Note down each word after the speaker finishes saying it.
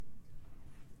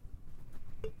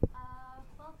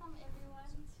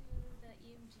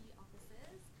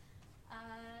Services.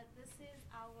 This is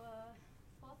our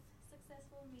fourth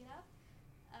successful meetup.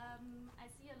 I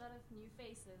see a lot of new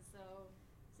faces, so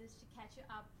just to catch you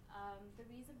up, the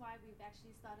reason why we've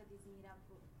actually started these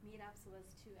meetups was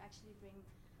to actually bring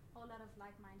a whole lot of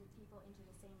like-minded people into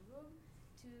the same room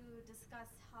to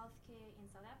discuss healthcare in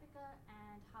South Africa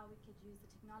and how we could use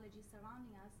the technology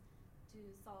surrounding us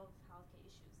to solve healthcare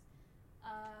issues.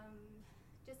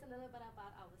 Just a little bit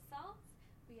about ourselves.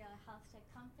 We are a health tech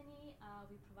company.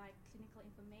 We provide clinical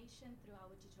information through our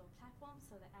digital platform,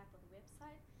 so the app or the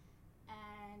website,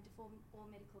 and for all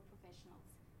medical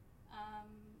professionals.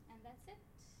 And that's it.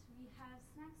 We have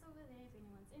snacks over there if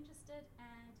anyone's interested,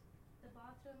 and the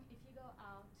bathroom, if you go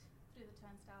out through the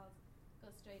turnstiles, go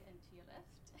straight into your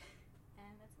left,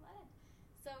 and that's about it.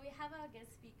 So we have our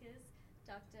guest speakers,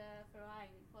 Dr. Farai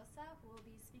Fosa, who will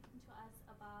be speaking to us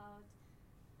about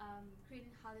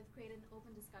how they've created an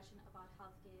open discussion about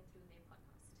healthcare through their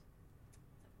podcast.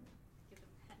 So, give them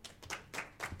a hand.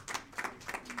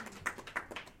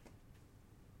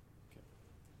 Okay.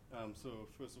 So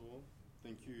first of all,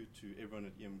 thank you to everyone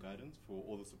at EM Guidance for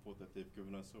all the support that they've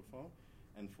given us so far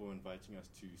and for inviting us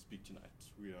to speak tonight.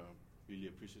 We are really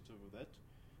appreciative of that.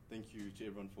 Thank you to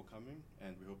everyone for coming,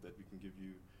 and we hope that we can give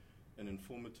you an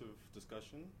informative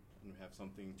discussion and we have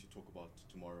something to talk about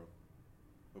tomorrow,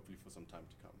 hopefully for some time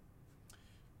to come.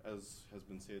 As has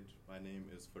been said, my name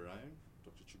is Farai,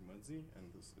 Dr. Chugmadzi,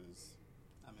 and this is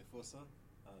Amefosa,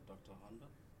 Dr. Honda.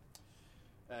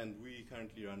 And we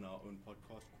currently run our own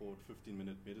podcast called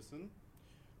 15-Minute Medicine,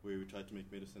 where we try to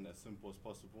make medicine as simple as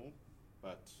possible,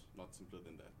 but not simpler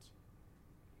than that.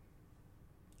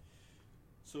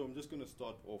 So I'm just going to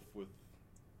start off with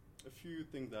a few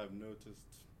things that I've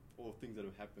noticed or things that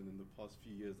have happened in the past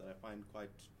few years that I find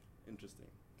quite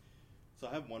interesting. So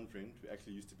I have one friend who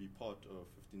actually used to be part of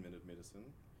 15-Minute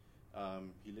Medicine.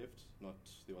 He left,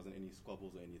 there wasn't any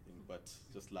squabbles or anything, but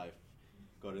just life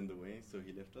got in the way, so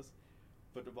he left us.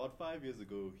 But about 5 years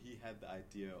ago, he had the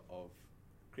idea of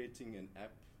creating an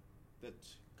app that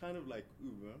kind of like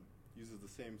Uber uses the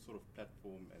same sort of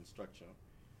platform and structure,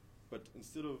 but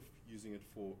instead of using it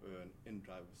for an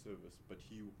in-driver service, but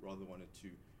he rather wanted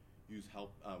to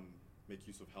make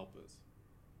use of helpers.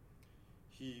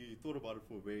 He thought about it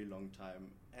for a very long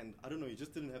time, and I don't know, he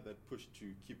just didn't have that push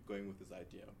to keep going with his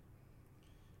idea.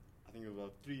 I think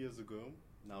about 3 years ago,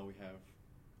 now we have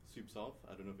Sweep South.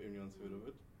 I don't know if anyone's heard of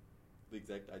it. The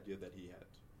exact idea that he had.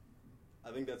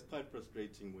 I think that's quite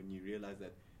frustrating when you realize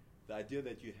that the idea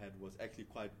that you had was actually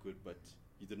quite good, but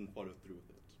you didn't follow through with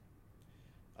it.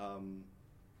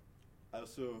 I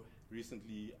also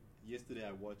yesterday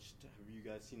I watched, have you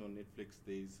guys seen on Netflix,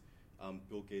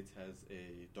 Bill Gates has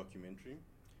a documentary,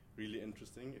 really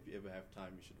interesting. If you ever have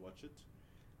time, you should watch it.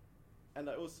 And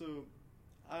over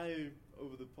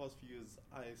the past few years,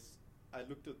 I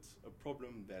looked at a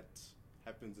problem that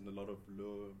happens in a lot of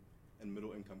low and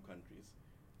middle income countries,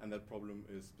 and that problem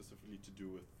is specifically to do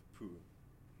with poo.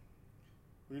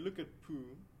 When you look at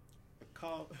poo, a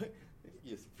cow,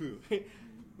 yes, poo.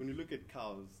 When you look at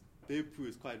cows, their poo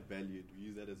is quite valued. We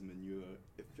use that as manure.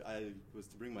 If I was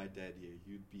to bring my dad here,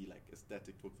 he'd be like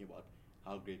ecstatic talking about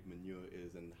how great manure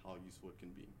is and how useful it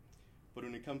can be. But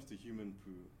when it comes to human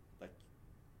poo, like,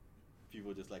 people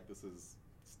are just like, this is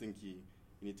stinky,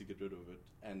 you need to get rid of it.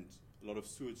 And a lot of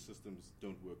sewage systems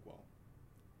don't work well.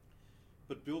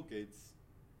 But Bill Gates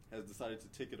has decided to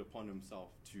take it upon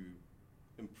himself to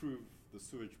improve the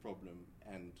sewage problem,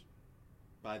 and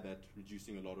by that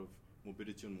reducing a lot of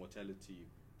morbidity and mortality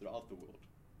throughout the world.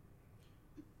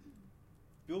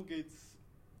 Bill Gates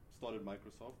started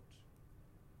Microsoft.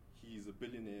 He's a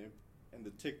billionaire in the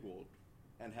tech world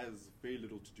and has very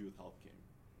little to do with healthcare.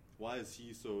 Why is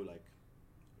he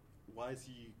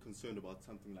concerned about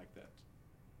something like that?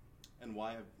 And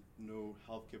why have no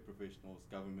healthcare professionals,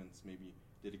 governments maybe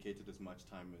dedicated as much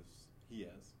time as he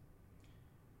has?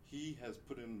 He has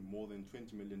put in more than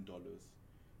 $20 million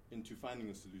into finding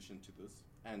a solution to this,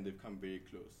 and they've come very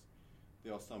close.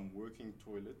 There are some working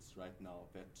toilets right now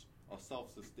that are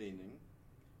self-sustaining,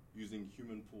 using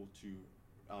human pool to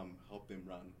help them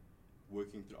run,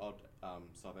 working throughout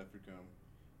South Africa,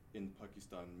 in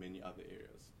Pakistan, many other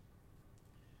areas.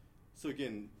 So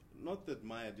again, not that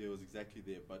my idea was exactly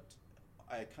there, but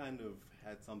I kind of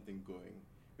had something going.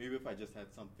 Maybe if I just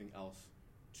had something else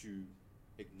to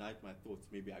ignite my thoughts,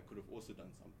 maybe I could have also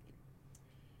done something.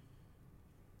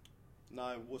 Now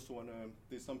I also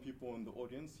there's some people in the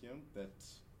audience here that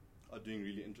are doing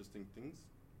really interesting things.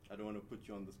 I don't want to put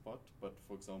you on the spot, but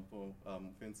for example,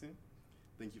 Fense,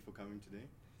 thank you for coming today.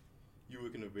 You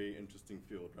work in a very interesting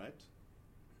field, right?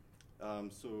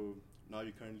 So now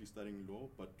you're currently studying law,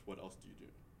 but what else do you do?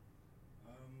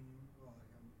 Well,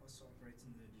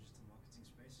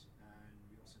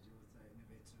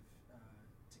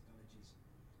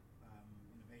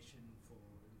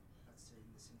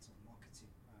 importance of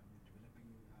marketing, developing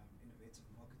innovative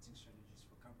marketing strategies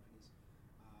for companies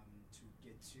to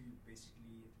get to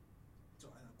basically to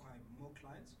acquire more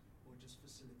clients or just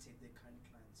facilitate their current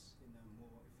clients in a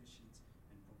more efficient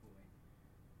and proper way.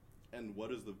 And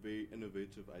what is the very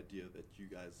innovative idea that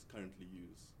you guys currently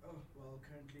use? Oh, well,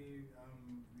 currently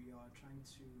we are trying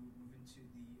to move into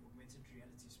the augmented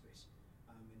reality space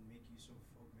and make use of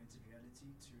augmented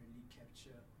reality to really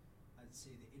capture, I'd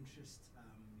say, the interest,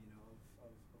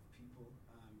 of people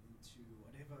into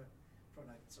whatever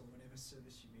products or whatever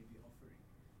service you may be offering.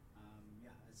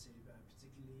 I'd say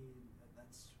particularly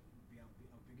that's would be our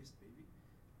biggest baby.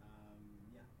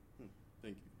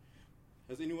 Thank you.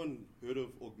 Has anyone heard of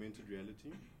augmented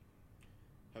reality?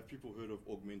 Have people heard of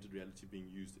augmented reality being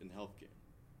used in healthcare?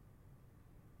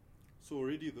 So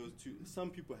already those two, some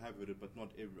people have heard it, but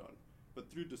not everyone. But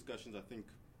through discussions, I think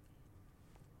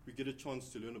we get a chance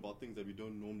to learn about things that we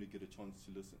don't normally get a chance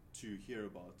to hear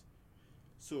about.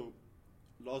 So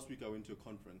last week I went to a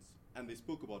conference and they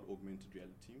spoke about augmented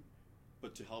reality,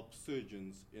 but to help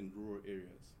surgeons in rural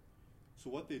areas.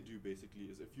 So what they do basically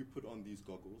is if you put on these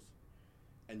goggles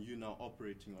and you're now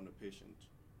operating on a patient,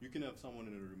 you can have someone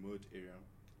in a remote area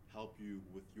help you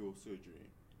with your surgery.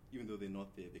 Even though they're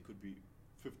not there, they could be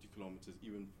 50 kilometers,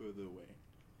 even further away.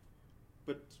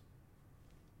 But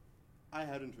I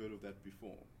hadn't heard of that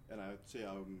before, and I'd say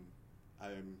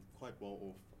I'm quite well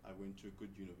off. I went to a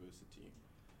good university.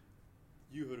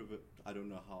 You heard of it, I don't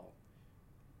know how.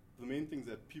 The main thing is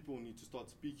that people need to start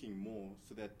speaking more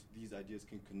so that these ideas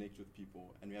can connect with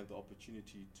people and we have the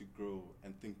opportunity to grow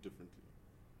and think differently.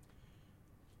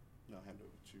 Now hand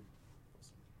over to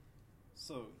Fossa.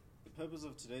 So, the purpose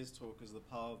of today's talk is the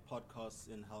power of podcasts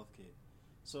in healthcare.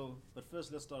 But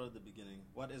first let's start at the beginning.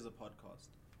 What is a podcast?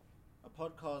 A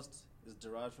podcast is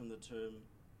derived from the term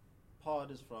pod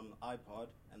is from iPod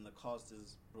and the cast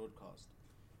is broadcast.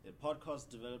 A podcast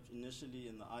developed initially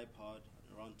in the iPod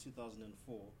around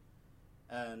 2004,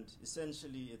 and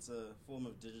essentially it's a form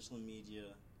of digital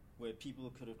media where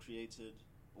people could have created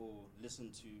or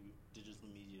listened to digital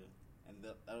media, and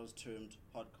that was termed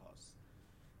podcasts.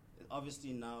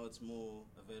 Obviously now it's more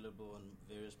available on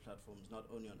various platforms, not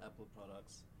only on Apple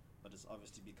products, but it's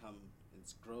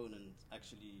grown and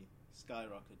actually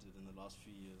skyrocketed in the last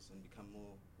few years and become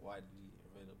more widely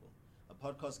available. A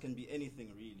podcast can be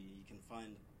anything really. You can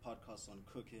find podcasts on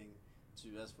cooking,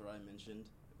 as Farai mentioned.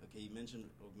 Okay, he mentioned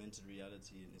augmented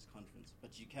reality in his conference,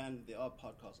 but there are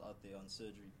podcasts out there on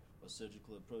surgery or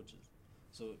surgical approaches.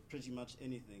 So pretty much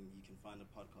anything you can find a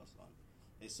podcast on.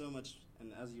 There's so much,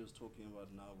 and as he was talking about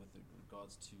now with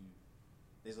regards to,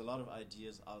 there's a lot of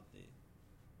ideas out there,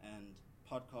 and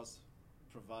podcasts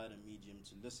provide a medium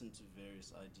to listen to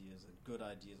various ideas and good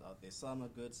ideas out there. Some are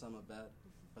good, some are bad,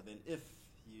 but then if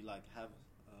you have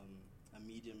a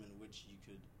medium in which you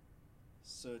could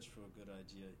search for a good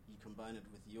idea, you combine it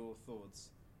with your thoughts,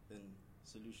 then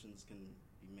solutions can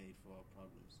be made for our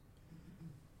problems.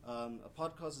 A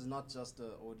podcast is not just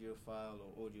an audio file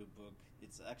or audio book.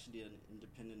 It's actually an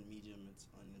independent medium. It's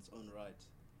on its own right,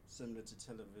 similar to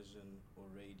television or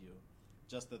radio.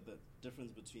 Just that the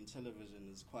difference between television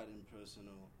is quite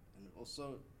impersonal, and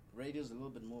also radio is a little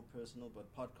bit more personal,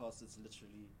 but podcast is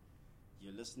literally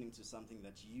you're listening to something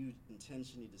that you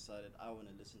intentionally decided, I want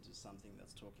to listen to something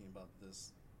that's talking about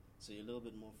this. So you're a little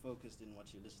bit more focused in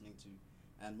what you're listening to.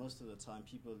 And most of the time,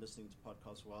 people are listening to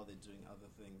podcasts while they're doing other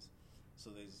things. So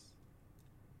it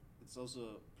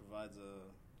also provides a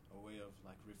way of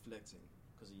reflecting.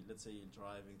 Because let's say you're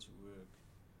driving to work.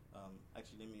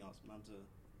 Actually, let me ask, Mamta,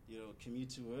 commute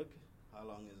to work, how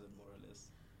long is it more or less?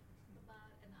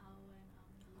 About an hour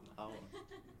and a half.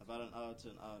 About an hour to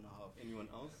an hour and a half. Anyone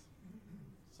else?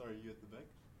 Sorry, you at the back.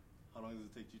 How long does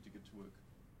it take you to get to work?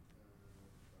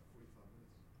 45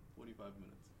 minutes. 45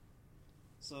 minutes.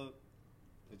 So,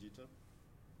 Ajita?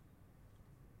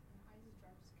 I just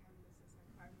drive to Canada, so it's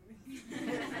 5 minutes.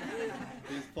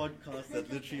 There's podcasts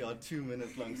that literally are 2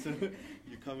 minutes long, so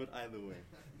you covered either way.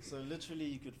 So literally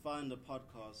you could find a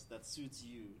podcast that suits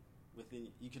you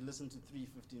you could listen to 3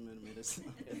 15-minute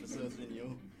episodes in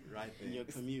your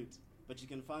commute. But you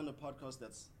can find a podcast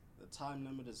that's the time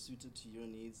limit is suited to your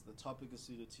needs, the topic is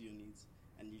suited to your needs,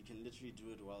 and you can literally do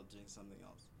it while doing something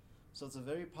else. So it's a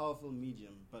very powerful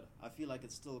medium, but I feel like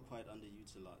it's still quite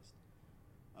underutilized.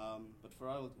 But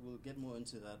Farai, we'll get more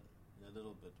into that in a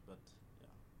little bit, but yeah.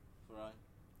 Farai?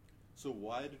 So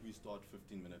why did we start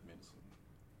 15-minute medicine?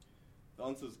 The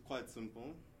answer is quite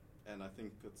simple, and I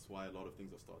think that's why a lot of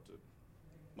things are started.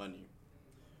 Money.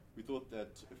 We thought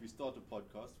that if we start a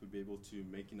podcast, we'd be able to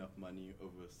make enough money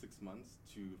over 6 months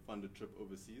to fund a trip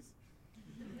overseas.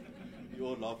 You're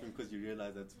all laughing because you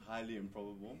realize that's highly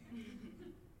improbable.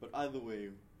 But either way,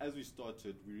 as we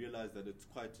started, we realized that it's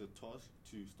quite a task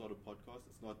to start a podcast.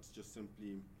 It's not just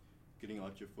simply getting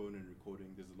out your phone and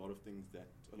recording. There's a lot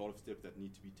of steps that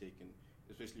need to be taken,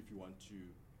 especially if you want to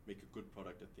make a good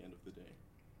product at the end of the day.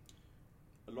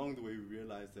 Along the way, we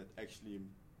realized that actually,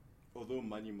 although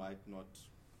money might not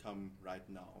come right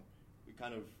now, we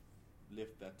kind of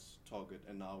left that target,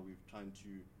 and now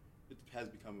it has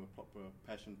become a proper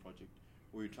passion project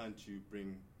where we're trying to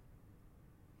bring,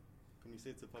 can you say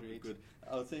it's a public good?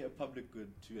 I would say a public good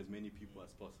to as many people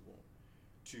as possible,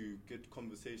 to get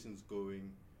conversations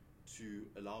going, to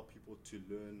allow people to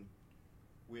learn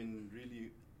when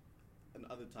really, and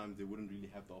other times they wouldn't really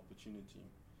have the opportunity.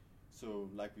 So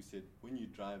like we said, when you're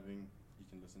driving, you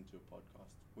can listen to a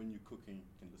podcast. When you're cooking,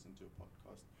 you can listen to a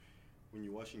podcast. When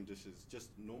you're washing dishes, just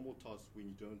normal tasks when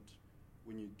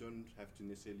you don't have to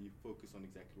necessarily focus on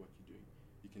exactly what you're doing,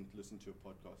 you can listen to a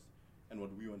podcast. And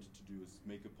what we wanted to do is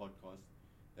make a podcast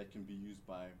that can be used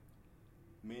by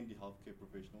mainly healthcare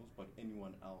professionals, but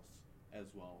anyone else as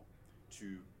well,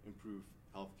 to improve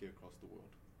healthcare across the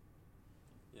world.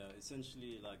 Yeah,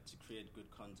 essentially like to create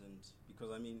good content,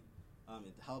 because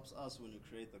it helps us when we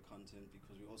create the content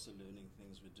because we're also learning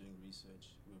things, we're doing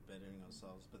research, we're bettering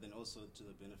ourselves, but then also to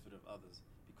the benefit of others,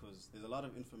 because there's a lot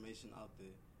of information out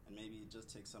there, and maybe it just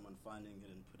takes someone finding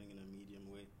it and putting it in a medium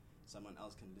way someone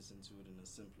else can listen to it in a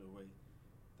simpler way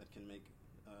that can make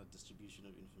distribution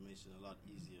of information a lot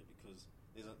easier, because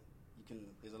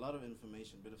there's a lot of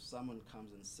information, but if someone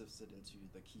comes and sifts it into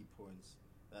the key points,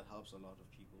 that helps a lot of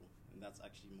people, and that's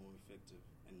actually more effective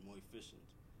and more efficient.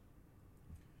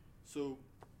 So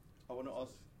I want to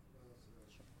ask. The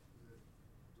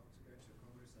doctor going to a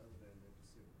congress the other day, and they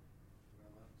just said,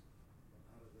 I'm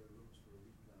out of the rooms for a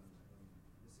week now, and I'm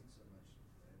missing so much.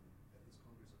 And at this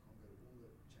congress, I can't go to all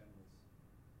the channels,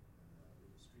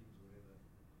 all the streams, whatever.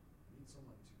 I need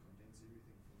someone to condense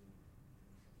everything for me,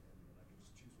 and I can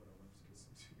just choose what I want to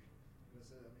listen to.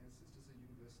 So it's just a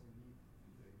universal need.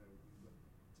 We've got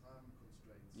time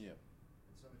constraints. Yeah.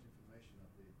 And so much information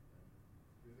out there.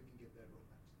 Whoever can get that right.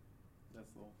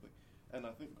 That's the whole thing. And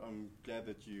I think I'm glad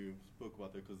that you spoke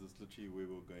about that, because it's literally where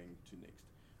we're going to next.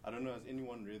 I don't know, has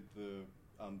anyone read the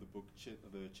book,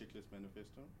 The Checklist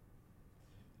Manifesto?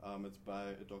 It's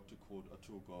by a doctor called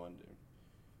Atul Gawande.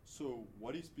 So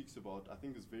what he speaks about, I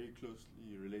think, is very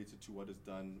closely related to what is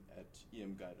done at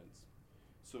EM Guidance.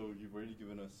 So you've already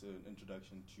given us an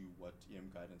introduction to what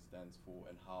EM Guidance stands for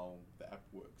and how the app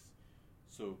works.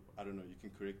 So, I don't know, you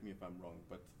can correct me if I'm wrong,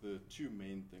 but the two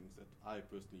main things that I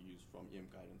personally use from EM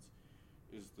Guidance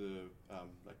is the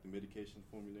medication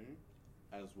formulary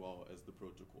as well as the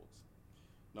protocols.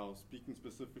 Now, speaking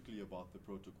specifically about the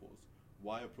protocols,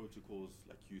 why are protocols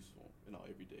useful in our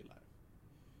everyday life?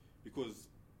 Because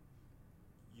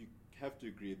you have to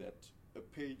agree that a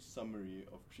page summary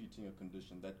of treating a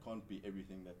condition, that can't be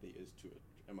everything that there is to it.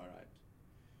 Am I right?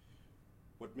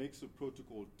 What makes a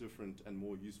protocol different and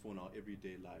more useful in our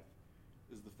everyday life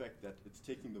is the fact that it's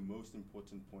taking the most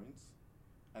important points,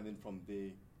 and then from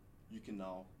there, you can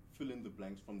now fill in the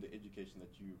blanks from the education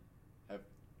that you have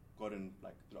gotten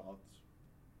throughout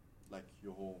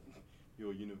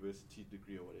your university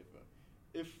degree or whatever.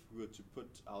 If we were to put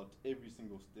out every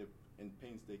single step in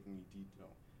painstakingly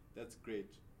detail, that's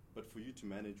great, but for you to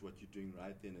manage what you're doing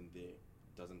right then and there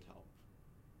doesn't help.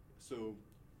 So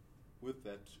with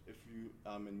that, if you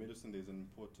in medicine, there's an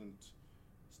important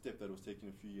step that was taken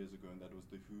a few years ago, and that was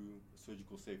the WHO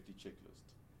Surgical Safety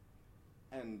Checklist.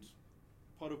 And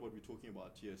part of what we're talking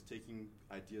about here is taking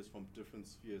ideas from different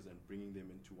spheres and bringing them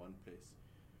into one place.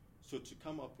 So to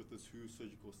come up with this WHO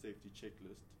Surgical Safety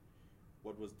Checklist,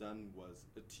 what was done was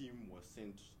a team was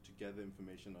sent to gather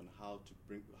information on how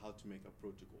to make up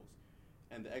protocols,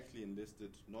 and they actually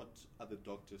enlisted not other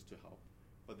doctors to help,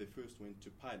 but they first went to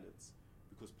pilots,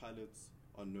 because pilots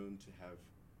are known to have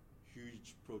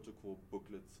huge protocol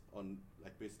booklets on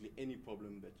basically any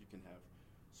problem that you can have.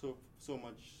 So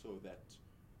much so that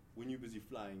when you're busy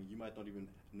flying, you might not even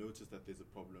notice that there's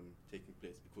a problem taking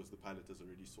place because the pilot has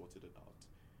already sorted it out.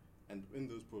 And in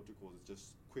those protocols, it's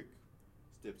just quick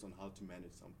steps on how to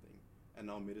manage something. And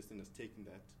now medicine has taken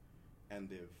that, and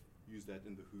they've used that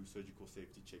in the WHO Surgical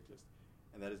Safety Checklist.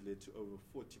 And that has led to over a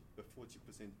 40%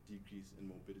 decrease in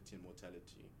morbidity and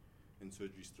mortality in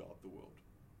surgeries throughout the world.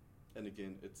 And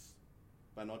again, it's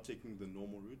by not taking the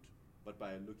normal route, but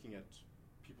by looking at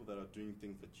people that are doing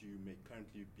things that you may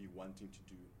currently be wanting to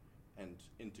do and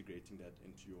integrating that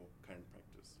into your current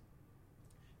practice.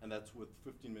 And that's with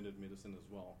 15-minute medicine as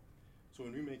well. So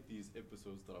when we make these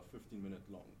episodes that are 15-minute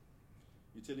long,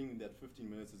 You're telling me that 15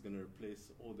 minutes is going to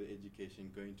replace all the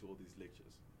education going to all these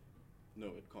lectures? No,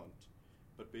 it can't.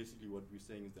 But basically what we're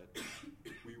saying is that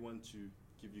we want to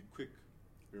give you quick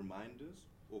reminders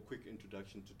or quick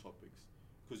introduction to topics,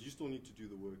 because you still need to do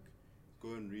the work,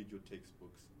 go and read your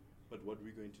textbooks, but what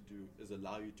we're going to do is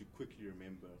allow you to quickly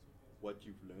remember what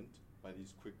you've learned by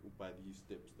these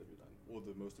steps that we've done, or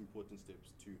the most important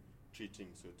steps to treating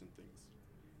certain things.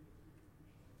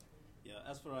 Yeah,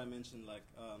 as for I mentioned, like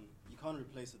you can't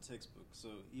replace a textbook. So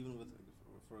even with,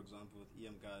 for example, with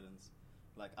EM guidance,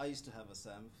 like I used to have a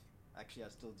SAMF. Actually,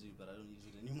 I still do, but I don't use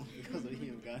it anymore because of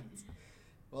EM guidance.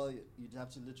 Well, you'd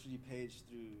have to literally page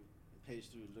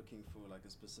through looking for like a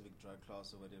specific drug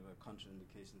class or whatever,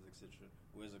 contraindications, etc.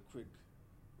 Whereas a quick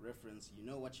reference, you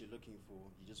know what you're looking for,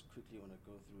 you just quickly want to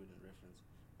go through it and reference.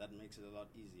 That makes it a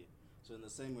lot easier. So in the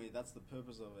same way, that's the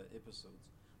purpose of our episodes.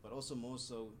 But also more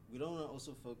so, we don't want to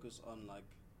also focus on like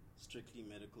strictly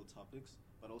medical topics,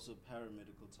 but also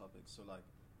paramedical topics. So like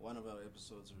one of our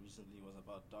episodes recently was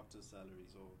about doctor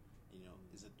salaries, or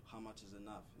how much is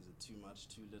enough? Is it too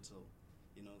much, too little?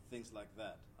 Things like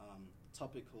that.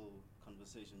 Topical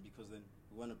conversation, because then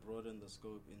we want to broaden the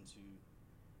scope into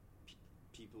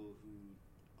people who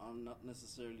are not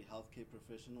necessarily healthcare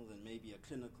professionals, and maybe a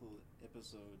clinical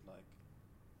episode like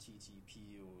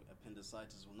TTP or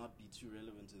appendicitis will not be too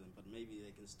relevant to them, but maybe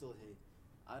they can still, hey,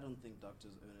 I don't think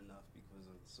doctors earn enough because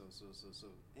of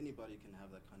so. Anybody can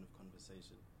have that kind of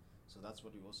conversation. So that's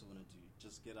what we also want to do,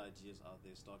 just get ideas out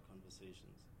there, start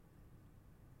conversations.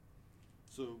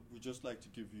 So we just like to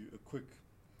give you a quick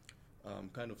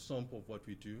kind of sample of what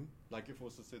we do. Like you've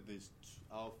also said,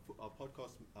 our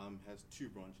podcast has two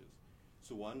branches.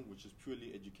 So one, which is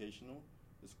purely educational,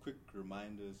 is quick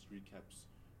reminders, recaps,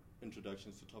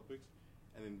 introductions to topics.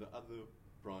 And then the other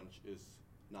branch is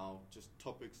now just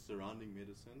topics surrounding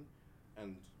medicine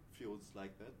and fields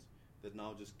like that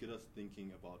now just get us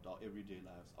thinking about our everyday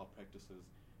lives, our practices,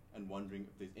 and wondering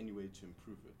if there's any way to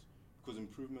improve it. Because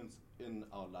improvements in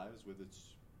our lives, whether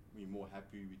it's we're more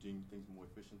happy, we're doing things more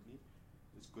efficiently,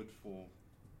 it's good for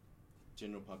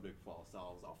general public, for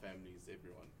ourselves, our families,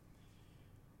 everyone.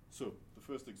 So, the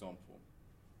first example,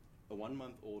 a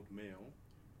 1-month-old male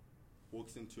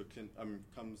walks into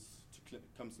comes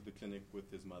to the clinic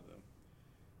with his mother.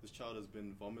 This child has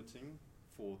been vomiting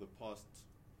for the past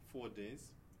 4 days.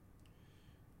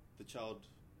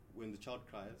 When the child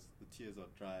cries, the tears are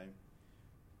dry.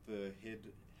 The head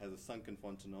has a sunken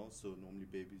fontanelle, so normally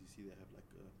babies, you see, they have like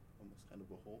almost kind of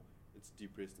a hole. It's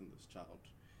depressed in this child.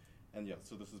 And yeah,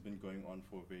 so this has been going on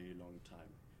for a very long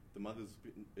time. The mother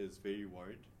is very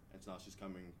worried, and now she's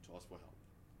coming to ask for help.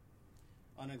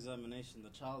 On examination,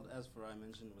 the child, as I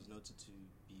mentioned, was noted to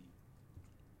be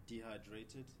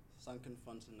dehydrated, sunken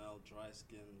fontanelle, dry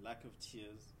skin, lack of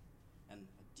tears, and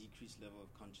a decreased level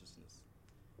of consciousness.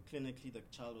 Clinically, the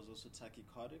child was also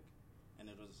tachycardic, and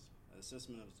an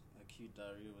assessment of acute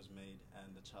diarrhea was made,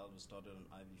 and the child was started on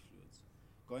IV fluids.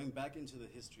 Going back into the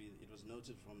history, it was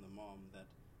noted from the mom that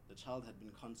the child had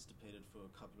been constipated for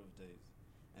a couple of days,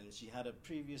 and she had a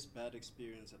previous bad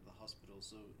experience at the hospital,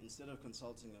 so instead of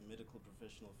consulting a medical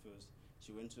professional first,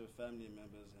 she went to her family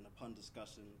members, and upon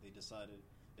discussion, they decided,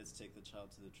 let's take the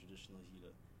child to the traditional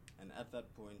healer. And at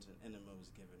that point, an enema was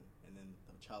given, and then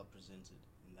the child presented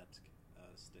in that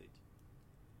state.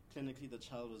 Clinically, the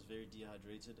child was very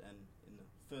dehydrated, and in the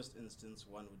first instance,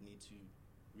 one would need to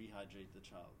rehydrate the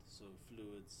child. So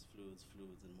fluids,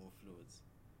 and more fluids.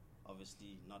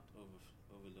 Obviously, not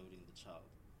overloading the child.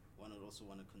 One would also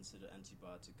want to consider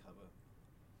antibiotic cover.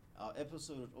 Our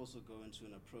episode would also go into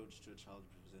an approach to a child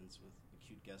who presents with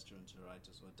acute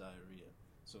gastroenteritis or diarrhea.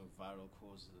 So viral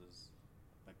causes,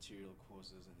 bacterial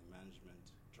causes, and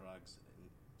management, drugs,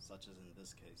 such as in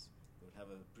this case. We would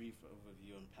have a brief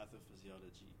overview on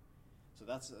pathophysiology. So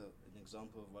that's an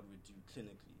example of what we do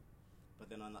clinically.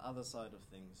 But then on the other side of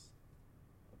things,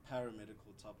 a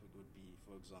paramedical topic would be,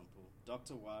 for example,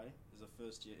 Dr. Y is a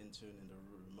first-year intern in a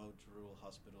remote rural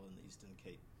hospital in the Eastern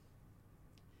Cape.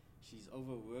 She's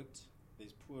overworked,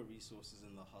 there's poor resources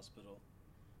in the hospital,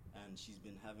 and she's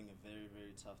been having a very,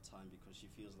 very tough time because she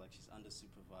feels like she's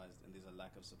under-supervised and there's a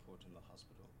lack of support in the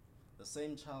hospital. The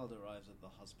same child arrives at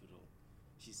the hospital.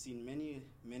 She's seen many,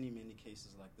 many, many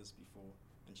cases like this before,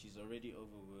 and she's already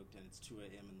overworked, and it's 2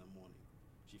 a.m. in the morning.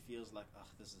 She feels like,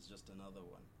 this is just another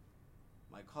one.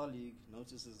 My colleague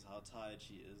notices how tired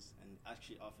she is and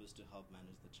actually offers to help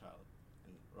manage the child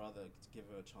and rather give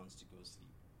her a chance to go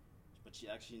sleep. But she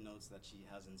actually notes that she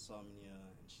has insomnia,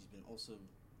 and she's been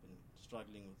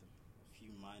struggling with a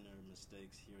few minor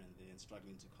mistakes here and there and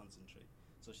struggling to concentrate.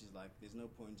 So she's like, there's no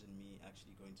point in me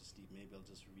actually going to sleep. Maybe I'll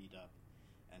just read up.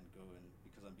 and go in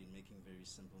because I've been making very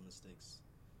simple mistakes.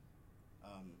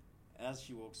 As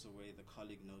she walks away, the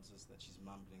colleague notices that she's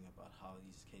mumbling about how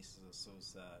these cases are so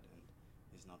sad and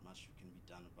there's not much can be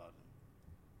done about them.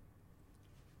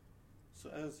 So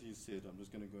as you said, I'm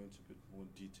just going to go into a bit more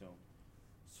detail.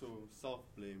 So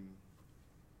self-blame,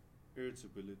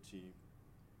 irritability,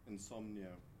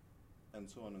 insomnia, and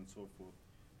so on and so forth.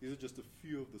 These are just a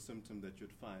few of the symptoms that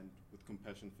you'd find with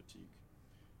compassion fatigue.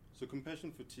 So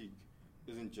compassion fatigue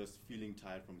isn't just feeling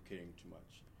tired from caring too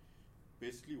much.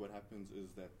 Basically what happens is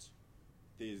that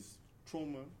there's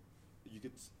trauma,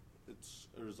 it's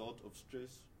a result of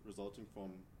stress resulting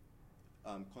from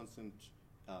constant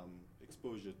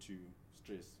exposure to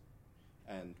stress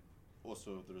and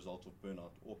also the result of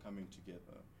burnout all coming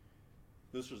together.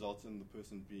 This results in the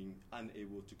person being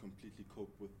unable to completely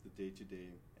cope with the day-to-day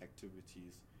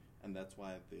activities, and that's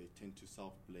why they tend to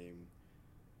self-blame.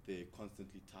 They're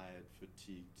constantly tired,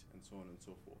 fatigued, and so on and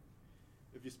so forth.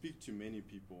 If you speak to many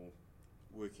people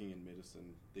working in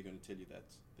medicine, they're going to tell you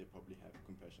that they probably have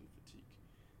compassion fatigue.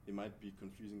 They might be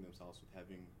confusing themselves with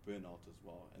having burnout as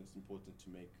well, and it's important to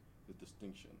make the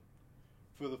distinction.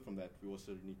 Further from that, we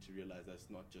also need to realize that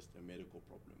it's not just a medical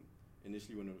problem.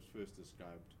 Initially, when it was first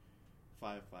described,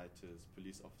 firefighters,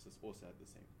 police officers also had the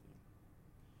same thing.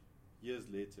 Years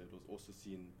later, it was also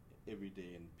seen every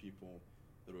day in people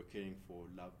that were caring for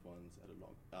loved ones at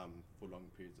for long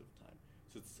periods of time.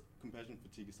 So compassion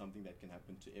fatigue is something that can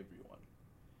happen to everyone.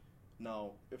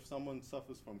 Now, if someone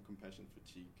suffers from compassion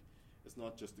fatigue, it's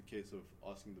not just a case of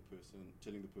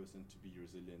telling the person to be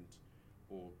resilient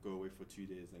or go away for 2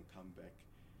 days and come back,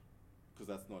 because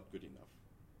that's not good enough.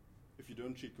 If you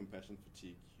don't treat compassion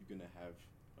fatigue, you're going to have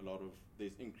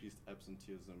there's increased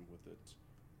absenteeism with it.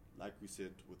 Like we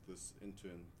said with this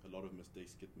intern, a lot of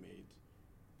mistakes get made,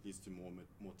 leads to more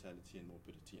mortality and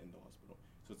morbidity in the hospital.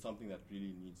 So it's something that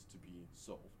really needs to be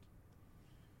solved.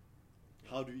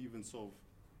 How do you even solve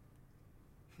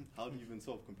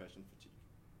compassion fatigue?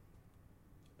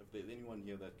 If there's anyone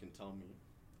here that can tell me,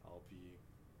 I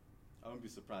won't be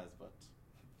surprised, but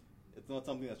it's not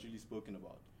something that's really spoken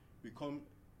about.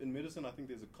 In medicine, I think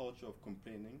there's a culture of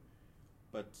complaining,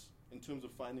 but in terms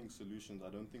of finding solutions, I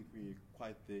don't think we're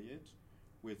quite there yet.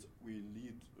 We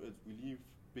leave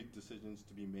big decisions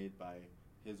to be made by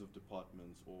heads of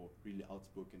departments or really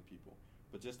outspoken people.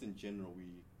 But just in general,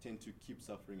 we tend to keep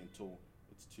suffering until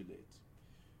it's too late.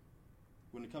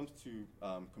 When it comes to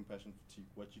compassion fatigue,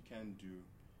 what you can do,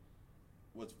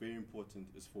 what's very important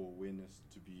is for awareness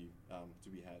to be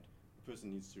had. The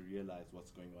person needs to realize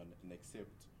what's going on and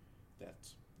accept that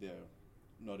they're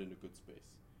not in a good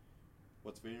space.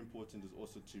 What's very important is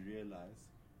also to realize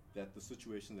that the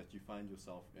situation that you find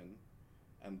yourself in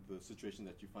and the situation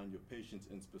that you find your patients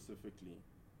in specifically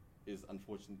is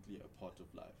unfortunately a part of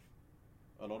life.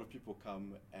 A lot of people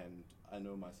come, and I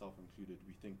know myself included,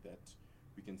 we think that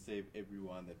we can save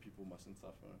everyone, that people mustn't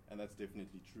suffer, and that's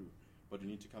definitely true. But we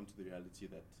need to come to the reality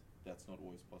that that's not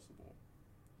always possible.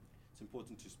 It's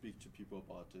important to speak to people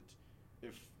about it.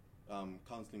 If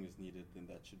counseling is needed, then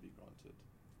that should be granted.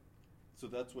 So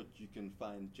that's what you can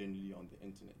find generally on the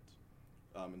internet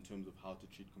in terms of how to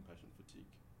treat compassion fatigue.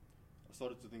 I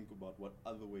started to think about what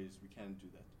other ways we can do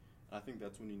that. And I think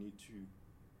that's when you need to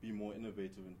be more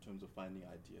innovative in terms of finding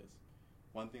ideas.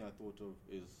 One thing I thought of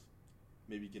is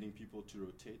maybe getting people to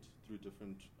rotate through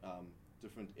different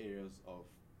areas of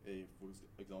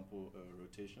for example, a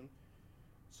rotation.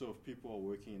 So if people are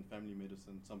working in family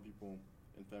medicine, some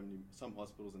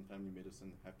hospitals in family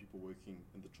medicine have people working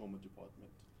in the trauma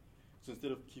department. So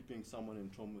instead of keeping someone in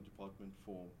trauma department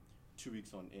for 2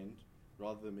 weeks on end,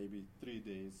 rather than maybe 3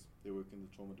 days they work in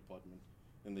the trauma department,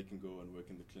 then they can go and work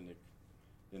in the clinic,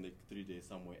 then 3 days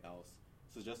somewhere else.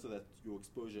 So just so that your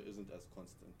exposure isn't as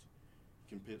constant.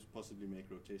 You can possibly make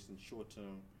rotations shorter,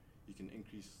 you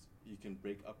can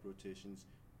break up rotations.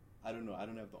 I don't know, I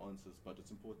don't have the answers, but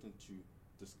it's important to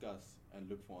discuss and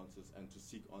look for answers and to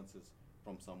seek answers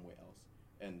from somewhere else.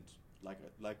 And like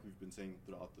we've been saying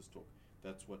throughout this talk,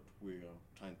 that's what we're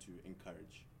trying to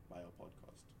encourage by our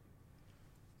podcast.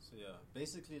 So yeah,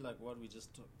 basically like what we just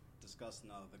discussed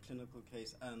now, the clinical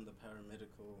case and the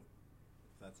paramedical,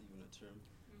 if that's even a term,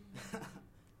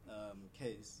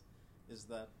 case, is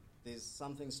that there's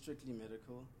something strictly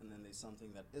medical and then there's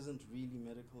something that isn't really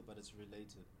medical but it's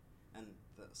related. And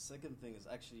the second thing is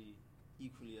actually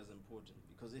equally as important,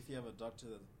 because if you have a doctor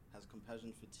that has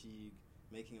compassion fatigue,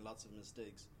 making lots of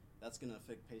mistakes, that's going to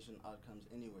affect patient outcomes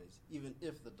anyways, even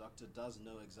if the doctor does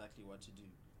know exactly what to do.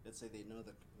 Let's say they know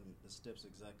the steps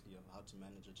exactly of how to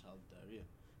manage a child's diarrhea.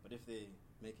 But if they're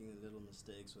making little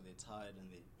mistakes or they're tired and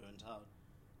they're burnt out,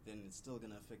 then it's still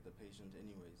going to affect the patient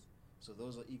anyways. So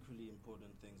those are equally important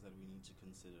things that we need to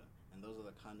consider, and those are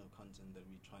the kind of content that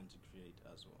we're trying to create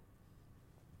as well.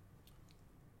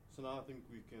 So now I think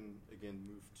we can again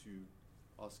move to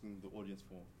asking the audience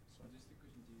for. So just a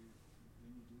question to you, when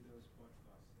you do those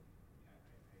podcasts, I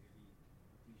really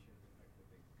appreciate the fact that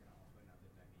they can offer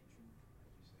another dimension,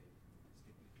 as you say,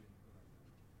 strictly clinical and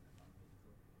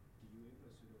non-medical. Do you ever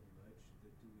sort of merge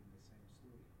the two in the same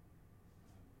story?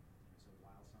 So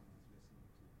while someone's listening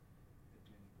to the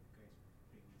clinical case,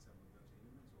 bring in some of those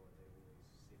elements, or are they always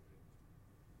separate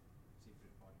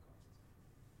podcasts?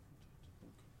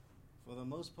 For the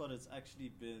most part, it's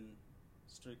actually been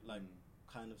strict, like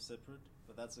kind of separate,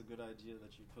 but that's a good idea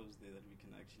that you posed there that we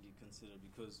can actually consider,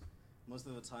 because most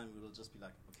of the time we'll just be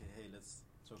like, okay, hey, let's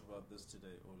talk about this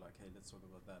today, or like, hey, let's talk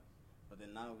about that. But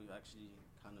then now we've actually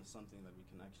kind of something that we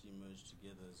can actually merge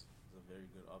together is a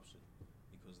very good option,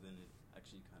 because then it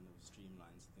actually kind of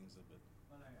streamlines things a bit.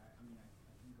 Well, I mean,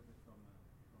 I think of it from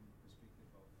the perspective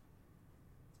of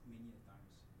many a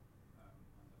times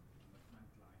on the front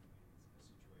line when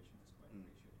a situation is quite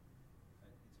pressured.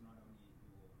 It's not only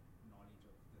your knowledge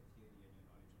of the theory and your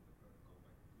knowledge of the protocol,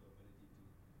 but your ability to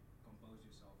compose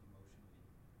yourself emotionally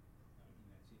in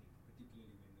that setting,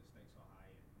 particularly when the stakes are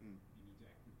high and you need to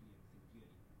act quickly and think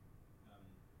clearly. And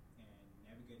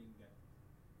navigating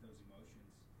those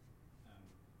emotions and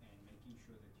making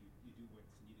sure that you do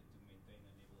what's needed to maintain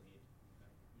a level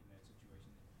head in that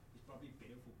situation is probably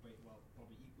better for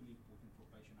probably equally important for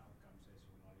patient outcomes as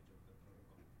your knowledge of the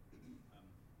protocol.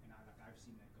 And I've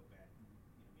seen that go bad, many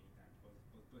times, both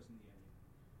personally and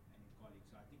in colleagues.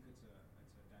 So I think it's a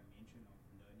dimension of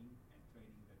learning and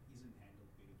training that isn't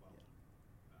handled very well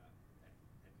at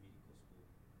medical school.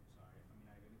 So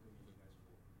I really commend you guys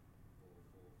for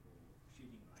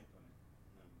shedding light on it.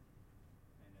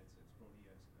 And it's probably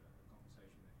a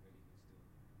conversation that really needs to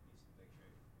take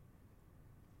shape.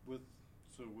 With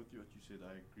what you said,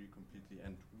 I agree completely,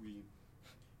 and we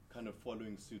kind of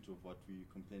following suit of what we're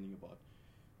complaining about.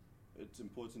 It's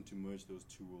important to merge those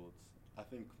two worlds. I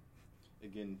think,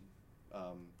 again,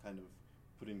 kind of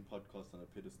putting podcasts on a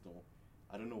pedestal.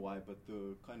 I don't know why, but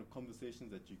the kind of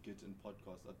conversations that you get in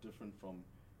podcasts are different from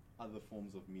other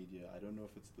forms of media. I don't know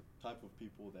if it's the type of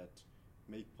people that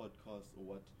make podcasts or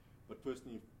what, but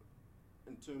personally,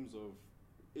 in terms of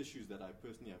issues that I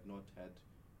personally have not had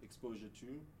exposure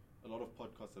to, a lot of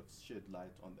podcasts have shed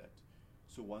light on that.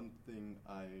 So one thing,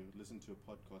 I listened to a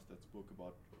podcast that spoke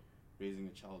about raising a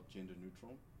child gender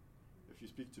neutral. If you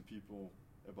speak to people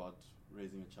about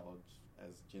raising a child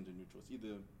as gender neutral, it's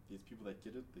either there's people that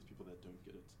get it, there's people that don't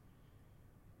get it.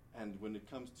 And when it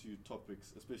comes to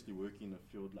topics, especially working in a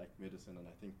field like medicine and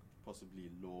I think possibly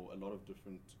law, a lot of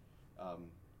different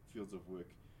fields of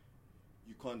work,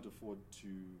 you can't afford to,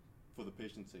 for the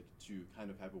patient's sake, to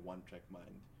kind of have a one-track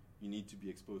mind. You need to be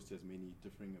exposed to as many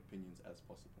differing opinions as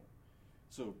possible.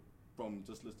 So from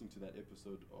just listening to that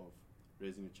episode of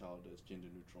raising a child as gender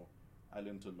neutral, I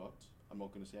learned a lot. I'm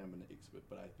not going to say I'm an expert,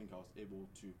 but I think I was able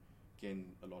to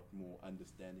gain a lot more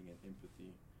understanding and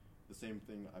empathy. The same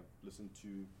thing, I've listened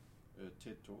to a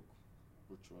TED Talk,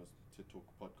 which was TED Talk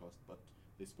podcast, but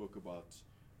they spoke about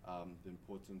the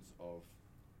importance of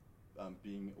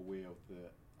being aware of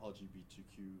the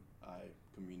LGBTQI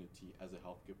community as a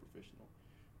healthcare professional,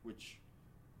 which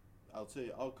I'll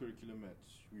say our curriculum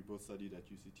we both studied at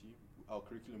UCT, our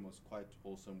curriculum was quite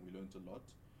wholesome, we learned a lot,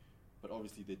 but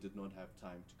obviously they did not have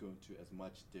time to go into as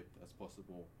much depth as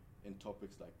possible in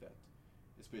topics like that,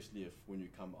 especially if when you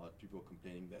come out, people are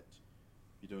complaining that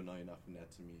you don't know enough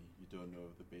anatomy, you don't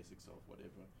know the basics of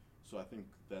whatever. So I think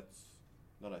that's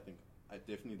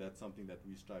something that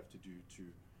we strive to do, to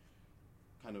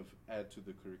kind of add to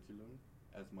the curriculum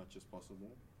as much as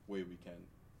possible where we can,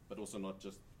 but also not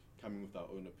just coming with our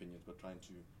own opinions, but trying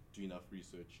to do enough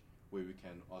research where we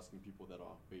can, asking people that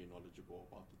are very knowledgeable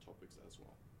about the topics as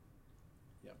well.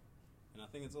 Yeah. And I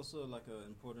think it's also like an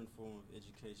important form of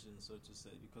education, so to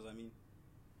say, because I mean,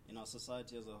 in our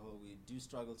society as a whole, we do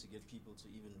struggle to get people to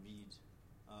even read.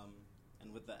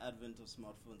 And with the advent of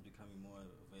smartphones becoming more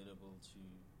available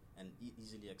and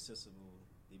easily accessible,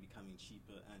 they're becoming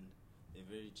cheaper, and there are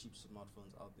very cheap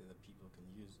smartphones out there that people can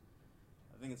use.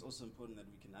 I think it's also important that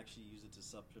we can actually use it to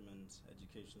supplement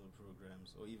educational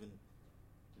programs or even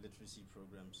literacy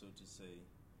programs, so to say,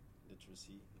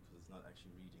 literacy, because it's not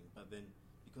actually reading. But then,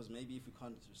 because maybe if we're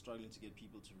struggling to get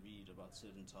people to read about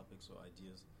certain topics or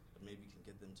ideas, but maybe we can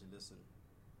get them to listen.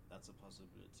 That's a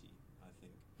possibility, I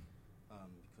think.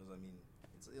 Because, I mean,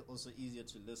 it's also easier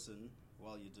to listen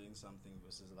while you're doing something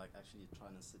versus like actually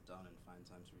trying to sit down and find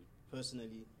time to read.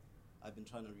 Personally, I've been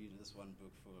trying to read this one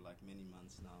book for like many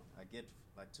months now. I get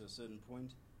like to a certain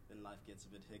point, then life gets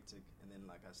a bit hectic, and then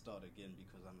like I start again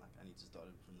because I'm like I need to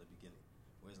start it from the beginning.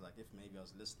 Whereas like if maybe I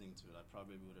was listening to it, I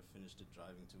probably would have finished it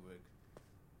driving to work.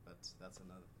 But that's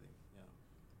another thing. Yeah.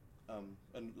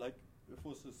 And like we've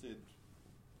also said,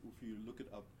 if you look it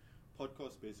up,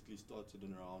 podcasts basically started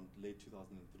in around late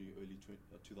 2003, early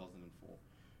 2004.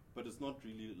 But it's not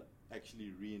really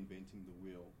actually reinventing the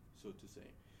wheel, so to say.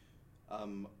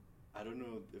 I don't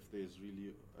know if there's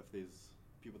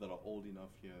people that are old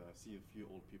enough here. I see a few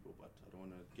old people, but I don't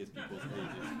want to guess people's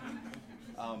ages.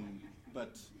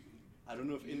 But I don't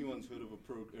know if anyone's heard of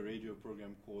a radio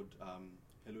program called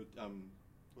Hello,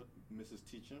 Mrs.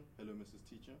 Teacher? Hello, Mrs.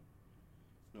 Teacher?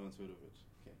 No one's heard of it.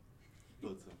 Okay.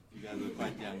 Thought so. You guys are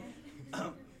quite young.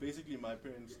 Basically, my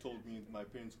parents told me my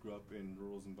parents grew up in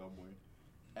rural Zimbabwe,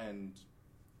 and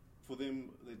for them,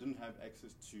 they didn't have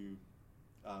access to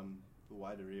the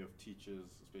wide array of teachers,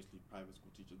 especially private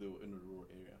school teachers. They were in a rural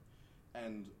area,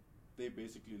 and they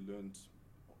basically learned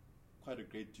quite a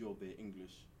great deal of their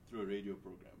English through a radio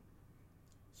program.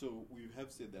 So we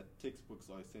have said that textbooks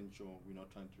are essential. We're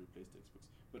not trying to replace textbooks,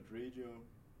 but radio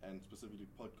and specifically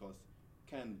podcasts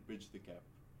can bridge the gap.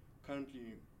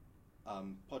 Currently,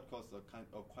 podcasts are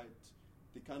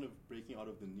they're kind of breaking out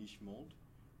of the niche mold,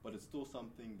 but it's still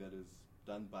something that is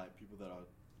done by people that are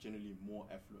generally more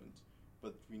affluent.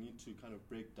 But we need to kind of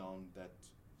break down that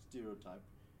stereotype,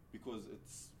 because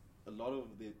it's a lot of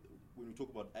when we talk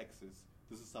about access,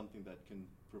 this is something that can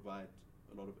provide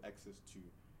a lot of access to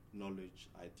knowledge,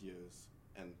 ideas,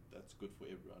 and that's good for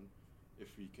everyone.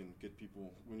 If we can get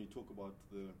people, when you talk about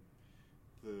the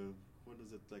what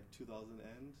is it, like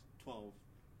 2012,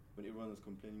 when everyone was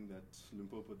complaining that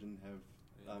Limpopo didn't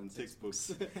have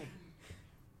textbooks.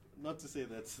 Not to say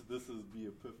that this will be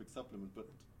a perfect supplement, but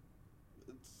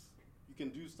you can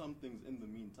do some things in the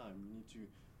meantime. You need to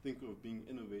think of being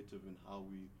innovative in how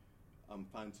we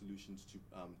find solutions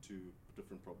to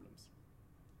different problems.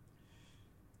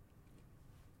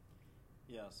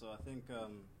 Yeah, so I think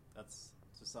that's,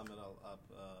 to sum it all up,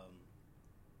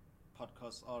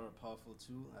 podcasts are a powerful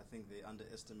tool. I think they're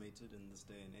underestimated in this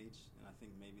day and age, and I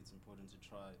think maybe it's important to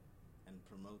try and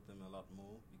promote them a lot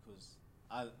more, because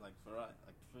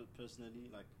personally,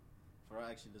 Farai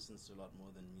actually listens to a lot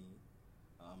more than me,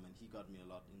 and he got me a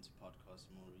lot into podcasts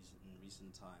in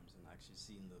recent times, and actually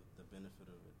seen the benefit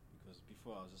of it, because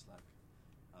before I was just like,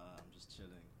 I'm just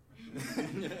chilling.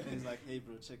 And he's like, hey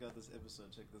bro, check out this episode,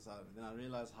 check this out. And then I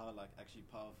realized how actually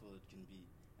powerful it can be,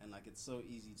 and it's so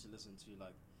easy to listen to,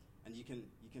 and you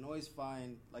can always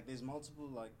find there's multiple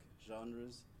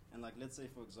genres, and let's say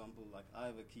for example I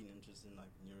have a keen interest in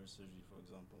neurosurgery, for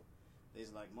example. There's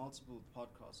multiple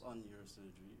podcasts on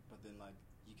neurosurgery, but then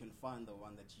you can find the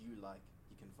one that you like.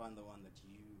 You can find the one that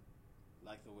you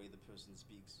like the way the person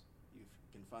speaks. You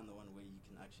can find the one where you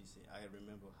can actually say, I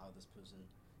remember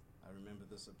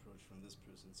this approach from this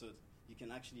person. So you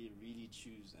can actually really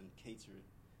choose and cater it,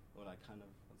 or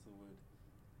what's the word?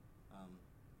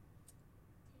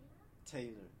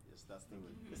 Tailor. Yes, that's the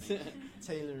word.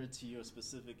 Tailor it to your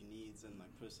specific needs and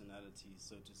personalities,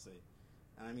 so to say.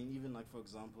 And I mean, even for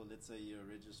example, let's say you're a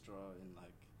registrar in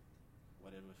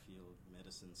whatever field,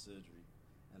 medicine, surgery,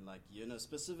 and you're in a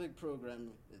specific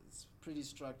program. It's pretty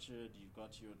structured. You've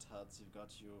got your TATs, you've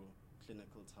got your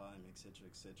clinical time,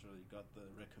 etc., etc. You've got the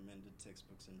recommended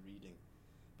textbooks and reading.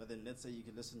 But then let's say you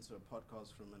could listen to a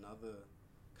podcast from another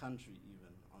country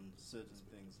even on certain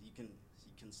things. You can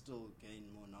still gain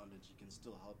more knowledge. You can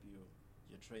still help your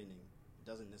training. It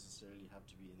doesn't necessarily have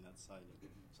to be in that silo.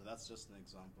 So that's just an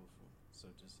example, so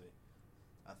to say.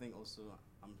 I think also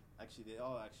there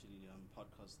are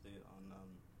podcasts there on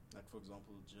for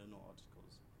example journal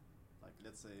articles.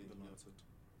 Let's say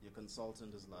your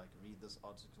consultant is read this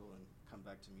article and come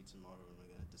back to me tomorrow and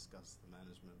we're going to discuss the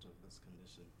management of this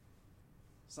condition.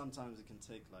 Sometimes it can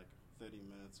take 30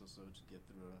 minutes or so to get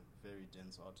through a very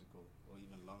dense article, or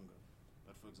even longer.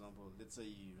 But for example, let's say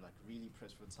you really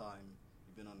pressed for time,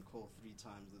 you've been on call 3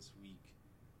 times this week,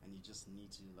 and you just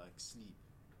need to sleep.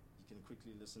 You can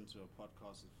quickly listen to a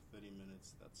podcast of 30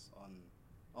 minutes that's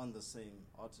on the same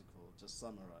article, just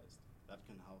summarized. That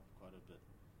can help quite a bit.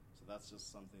 So that's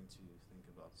just something to think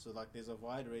about. So there's a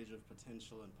wide range of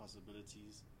potential and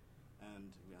possibilities, and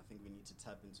I think we need to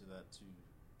tap into that to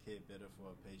care better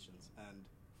for our patients and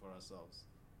for ourselves.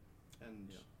 And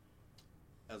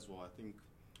as well, I think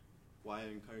why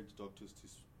I encourage doctors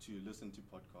to listen to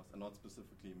podcasts, and not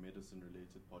specifically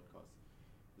medicine-related podcasts,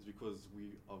 is because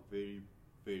we are very,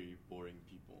 very boring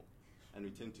people, and we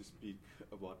tend to speak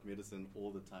about medicine all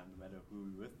the time, no matter who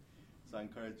we're with. So I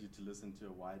encourage you to listen to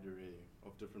a wide array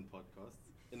of different podcasts,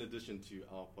 in addition to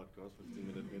our podcast, 15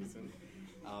 Minute Medicine,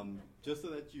 just so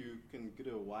that you can get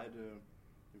a wider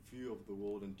view of the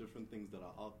world and different things that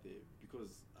are out there,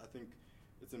 because I think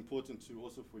it's important to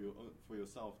also for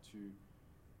yourself to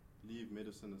leave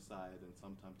medicine aside and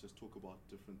sometimes just talk about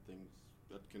different things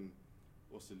that can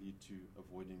also lead to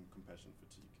avoiding compassion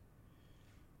fatigue.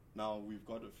 Now we've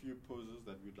got a few poses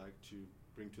that we'd like to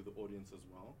bring to the audience as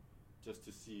well, just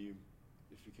to see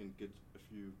if we can get a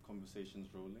few conversations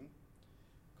rolling,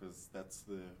 because that's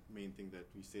the main thing that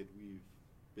we said we've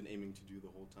been aiming to do the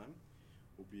whole time.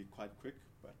 We'll be quite quick,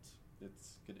 but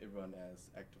let's get everyone as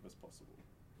active as possible.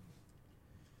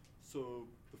 So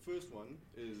the first one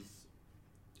is,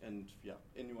 and yeah,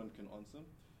 anyone can answer.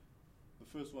 The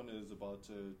first one is about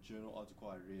a journal article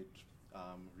I read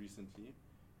recently,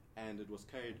 and it was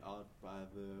carried out by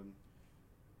the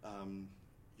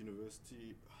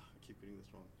University, I keep getting this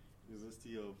wrong,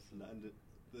 University of London,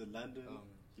 the London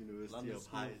University London of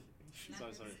School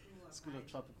High. sorry. School of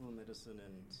Tropical Medicine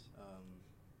and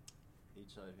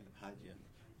HIV. Hygiene.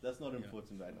 That's not Yeah.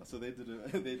 important right now. So they did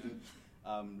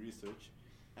research,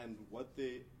 and what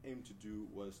they aimed to do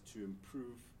was to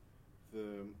improve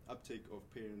the uptake of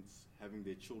parents having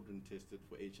their children tested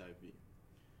for HIV.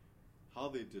 How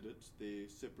they did it, they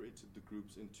separated the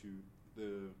groups into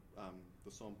the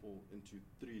sample into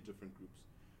 3 different groups.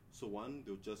 So one,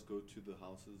 they'll just go to the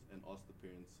houses and ask the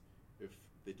parents if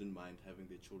they didn't mind having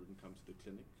their children come to the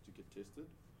clinic to get tested.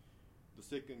 The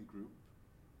second group,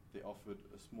 they offered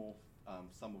a small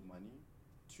sum of money,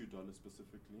 $2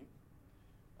 specifically,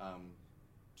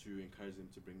 to encourage them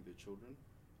to bring their children.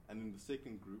 And in the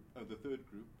third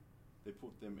group, they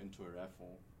put them into a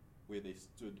raffle where they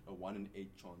stood a 1 in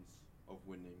 8 chance of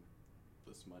winning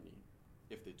this money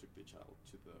if they took their child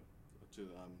to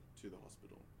the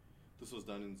hospital. This was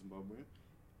done in Zimbabwe.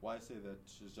 Why I say that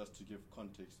is just to give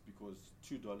context, because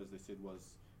 $2 they said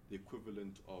was the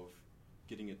equivalent of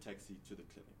getting a taxi to the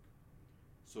clinic.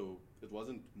 So it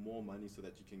wasn't more money so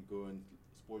that you can go and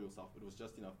spoil yourself. It was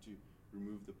just enough to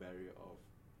remove the barrier of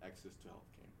access to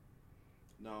healthcare.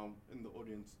 Now, in the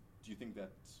audience, do you think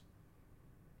that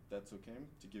that's okay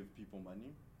to give people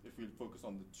money? If we focus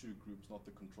on the 2 groups, not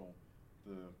the control,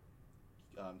 the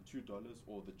 $2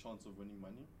 or the chance of winning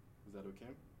money, is that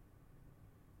okay?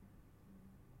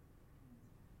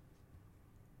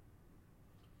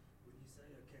 When you say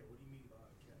okay, what do you mean by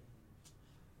okay?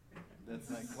 That's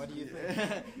Like, what do you think?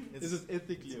 Is this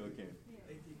ethically okay?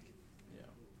 Ethically.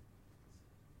 Yeah.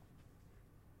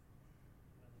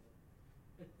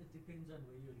 It depends on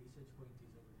where your research point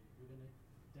is over there.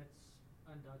 That's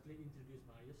undoubtedly introduced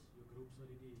bias. Your group's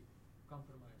already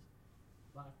compromised,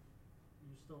 but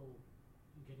you're still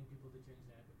getting people to change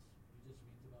their habits. You just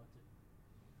went about it.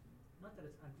 Not that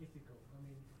it's unethical. I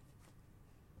mean,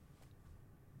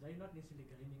 they're not necessarily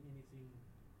gaining anything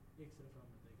extra from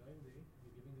it. They're going there.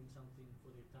 You're giving them something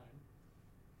for their time.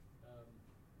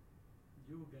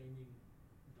 You're gaining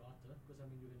data, because I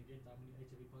mean you're going to get how many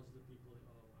HIV positive people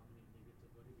or how many negative,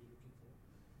 whatever you're looking for.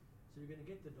 So you're going to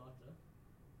get the data.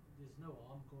 There's no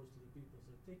harm caused to the people.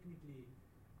 So technically,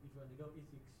 if you want to go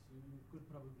ethics, you could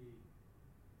probably,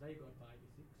 they got by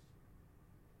ethics,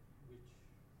 which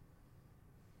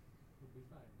would be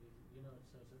fine. You know,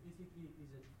 so ethically, is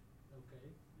it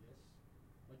okay? Yes,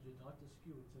 but your data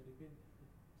skewed. So depend.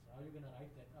 So how you're going to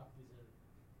write that up is a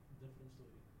different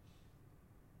story.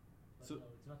 But So-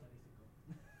 no, it's not unethical.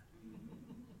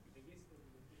 I guess the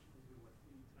question would be what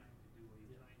are you trying to do? Are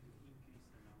you Yeah. trying to increase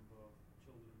the number of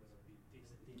children that are being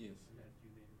tested? Yes. So that you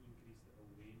then increase the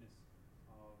awareness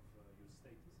of your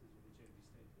status as your HIV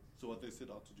status? So what they set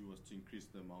out to do was to increase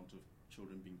the amount of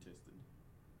children being tested.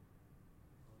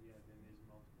 Oh yeah, then there's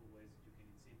multiple ways that you can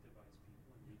incentivize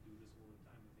people, and we do this all the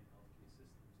time within healthcare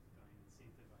systems to try and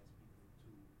incentivize people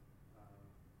to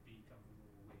become more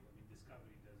aware. I mean,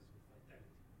 Discovery does this with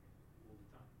vitality all the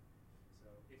time. So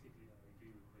ethically, I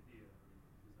agree with Medea. I mean,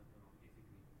 there's nothing wrong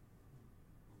ethically.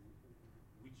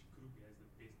 Which group has the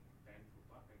best bang for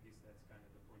buck? I guess that's kind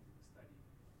of the point of the study,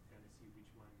 kind of see which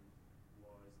one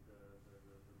was the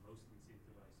most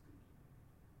incentivized group.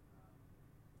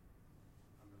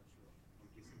 I'm not sure. I'm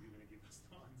guessing you're going to give us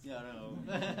the answer. Yeah, I know.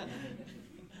 I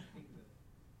think that,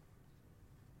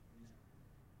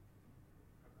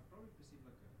 I probably perceive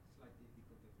like a slight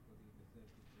ethical difficulty in the third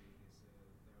criteria is the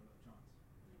role of chance.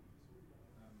 Sort of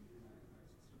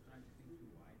trying to think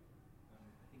through why.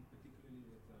 I think particularly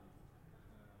with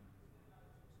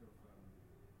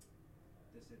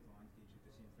disadvantaged or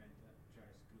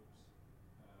disenfranchised groups,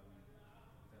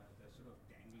 the sort of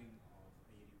dangling of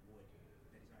a reward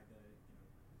that is either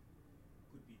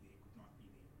could be there, could not be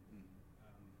there.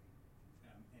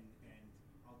 And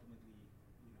ultimately,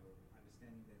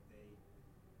 understanding that they,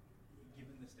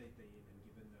 given the state they're in and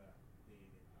given the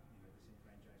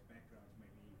disenfranchised backgrounds,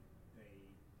 maybe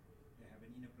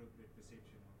appropriate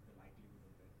perception of the likelihood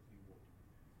of that reward.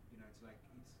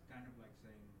 It's kind of like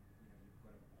saying,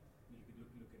 you could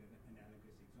look at an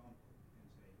analogous example and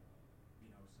say,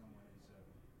 someone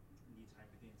needs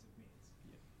hypertensive meds,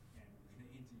 and we're going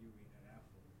to enter you in an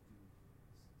apple and if you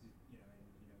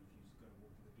just got to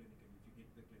walk to the clinic, and if you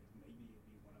get to the clinic, maybe you'll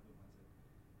be one of the ones that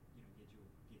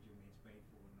get your meds paid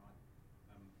for or not.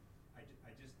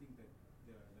 I just think that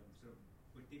the sort of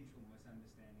potential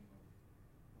misunderstanding of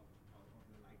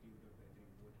the likelihood of that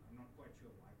reward, I'm not quite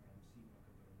sure why, but I'm seeing like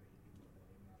a bit of a ethical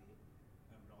dilemma there,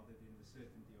 rather than the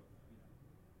certainty of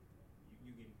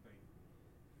you getting paid.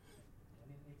 I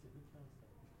mean, it's a good chance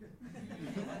though.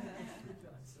 Good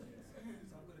chance. So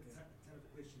I've got a ton of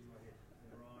questions in my head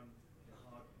around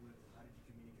how it worked, how did you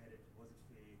communicate it, was it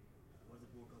fair, was it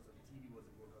broadcast on TV, was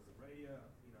it broadcast on radio,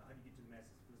 how do you get to the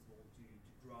masses, first of all, to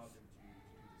drive them to do this?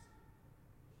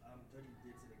 I'm totally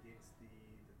dead set against the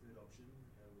third option with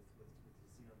the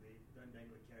scene on there. Don't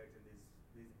dangle a carrot, and there's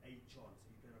a chance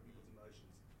you can on people's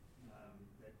emotions,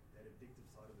 that addictive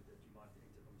side of it that you might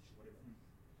enter competition, whatever.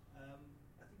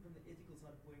 I think from the ethical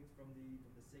side point, from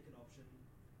the second option,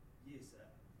 yes,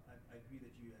 I agree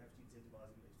that you have to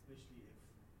incentivize them, especially if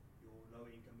your lower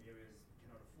income areas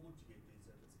cannot afford to get these.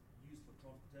 So if it's used for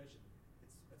transportation,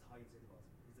 it's how you incentivize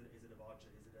them. Is it a voucher?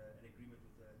 Is it an agreement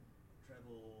with a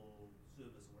travel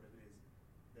service or whatever it is?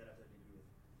 That I totally agree with.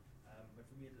 But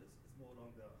for me, it's more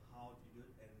along the how do you do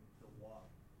it and the why.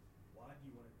 Why do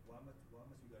you want it? Why must we go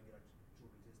and get our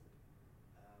children tested?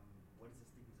 What is the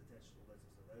stigmas attached to all that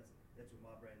stuff? So that's where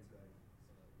my brain's going.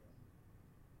 So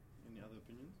yeah. Any other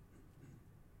opinions?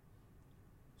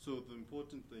 So the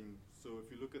important thing, so if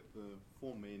you look at the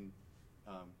four main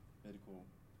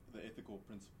the ethical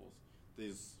principles,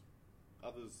 there's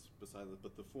others besides it,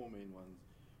 but the four main ones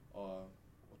are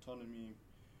autonomy,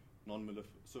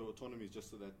 so autonomy is just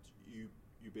so that you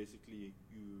basically,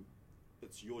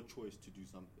 it's your choice to do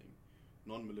something.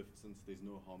 Non-maleficence, there's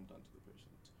no harm done to the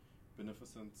patient.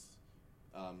 Beneficence,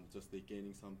 just they're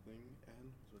gaining something,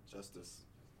 and justice,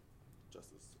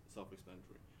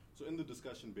 self-explanatory. So in the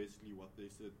discussion, basically what they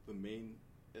said, the main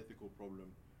ethical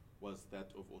problem was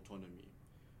that of autonomy.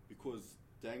 Because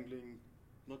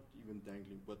not even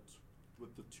dangling, but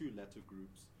with the two latter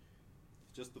groups,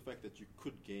 just the fact that you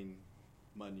could gain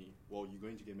money, well, you're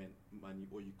going to get money,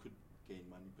 or you could gain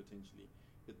money potentially,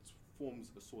 it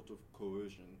forms a sort of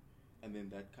coercion, and then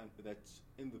that's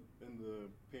in the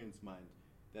parent's mind,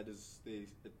 it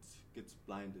gets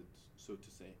blinded, so to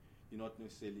say. You're not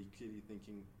necessarily clearly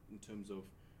thinking in terms of,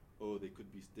 oh, there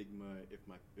could be stigma if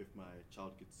my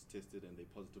child gets tested and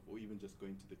they're positive, or even just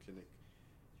going to the clinic,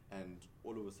 and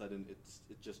all of a sudden it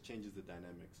just changes the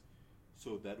dynamics.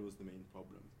 So that was the main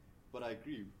problem. But I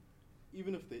agree,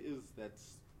 even if there is that,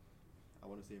 I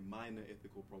want to say, minor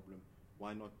ethical problem,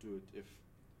 why not do it if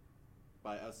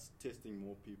by us testing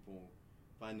more people,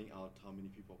 finding out how many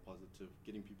people are positive,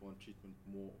 getting people on treatment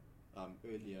more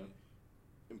earlier,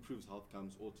 improves health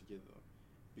outcomes altogether.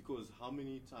 Because how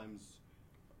many times,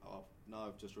 now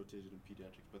I've just rotated in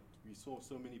pediatrics, but we saw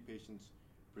so many patients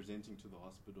presenting to the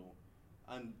hospital,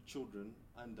 and children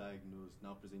undiagnosed,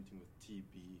 now presenting with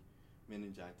TB,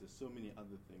 meningitis, so many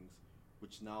other things,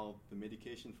 which now the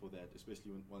medication for that,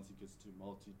 especially once it gets to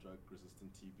multi-drug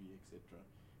resistant TB, etc.,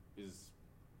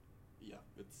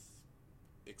 it's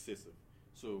excessive.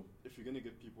 So if you're going to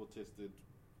get people tested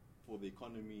for the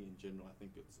economy in general, I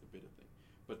think it's a better thing.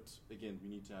 But again, we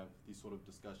need to have these sort of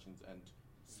discussions and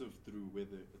sift through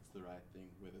whether it's the right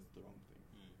thing, whether it's the wrong thing.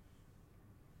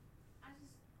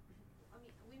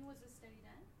 When was this study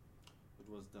done? It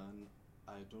was done,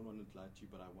 I don't want to lie to you,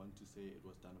 but I want to say it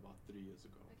was done about 3 years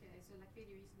ago. Okay, so like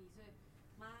fairly recently. So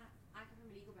I come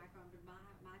from a legal background, but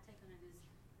my take on it is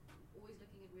always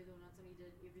looking at whether or not somebody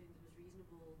did everything that was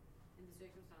reasonable in the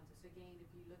circumstances. So again, if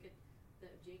you look at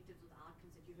the objectives or the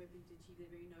outcomes that you're hoping to achieve,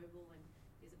 they're very noble, and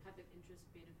there's a public interest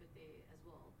benefit there as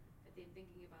well. But then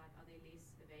thinking about, are they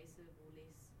less evasive or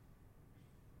less,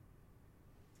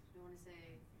 I don't want to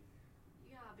say,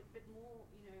 but more,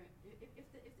 if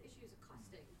the issue is a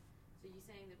costing, so you're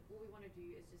saying that all we want to do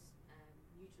is just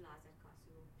neutralize that cost,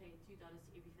 so we'll pay $2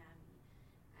 to every family.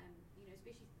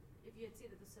 Especially if you had said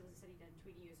that this was a study done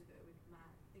 20 years ago, my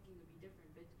thinking would be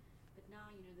different. But now,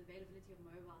 the availability of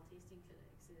mobile testing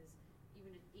clinics is,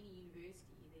 even at any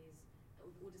university, there's,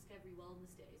 or Discovery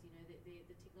Wellness Days,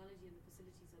 the technology and the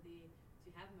facilities are there to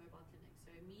have mobile clinics.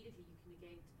 So immediately you can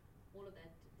negate all of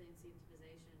that, the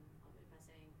incentivization of it, by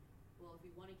saying, well, if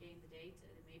we want to gain the data,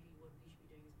 then maybe what we should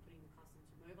be doing is putting the cost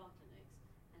into mobile clinics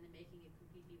and then making it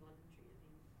completely voluntary, and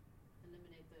then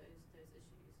eliminate those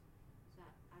issues. So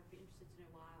I'd be interested to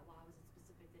know why was it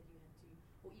specific that you had to,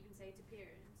 or even say to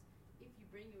parents, if you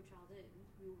bring your child in,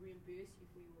 we will reimburse you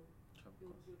for your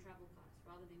Travel costs. travel costs,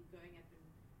 rather than going up and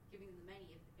giving them the money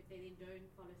if they then don't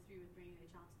follow through with bringing their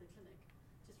child to the clinic.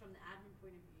 Just from the admin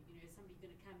point of view, is somebody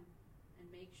going to come and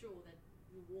make sure that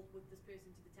you walk with this person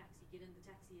to the taxi, get in the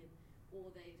taxi, or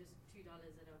are they just $2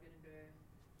 that are going to go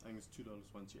I think it's $2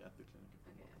 once you're at the clinic. If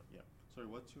I'm Okay. not wrong. Yeah. Sorry,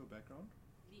 what's your background?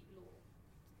 law?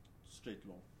 Straight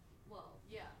law. Well,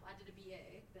 yeah, I did a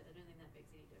BA, but I don't think that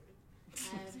makes any difference.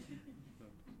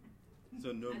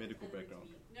 So no Other- medical other than to background.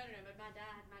 be- No, but my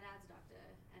dad's a doctor,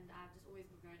 and I've just always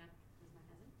grown up with my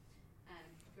cousin,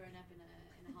 grown up in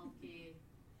a healthcare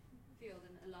field,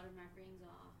 and a lot of my friends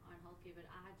are in healthcare, but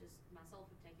I just myself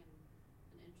have taken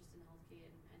an interest in healthcare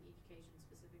and education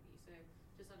specifically. So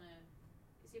just on a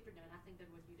separate note, I think that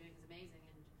what you're doing is amazing,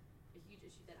 and a huge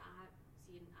issue that I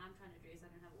see and I'm trying to address, I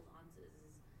don't have all the answers,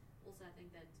 is also I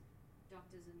think that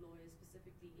doctors and lawyers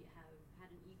specifically have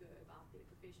had an ego about their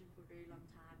profession for a very long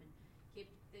time and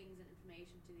kept things and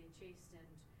information to their chest and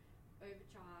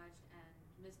overcharged and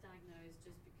misdiagnosed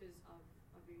just because of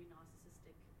very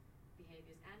narcissistic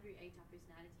behaviors and very A-type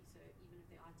personality. So even if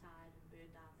they are tired and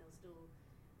burned out, they'll still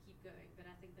keep going. But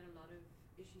I think that a lot of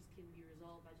issues can be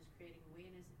resolved by just creating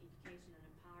awareness and education and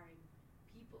empowering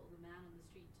people, the man on the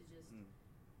street, to just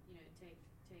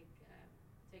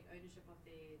take ownership of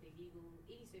their legal,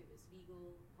 any service,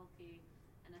 legal, healthcare,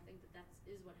 and I think that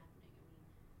is what's happening. I mean,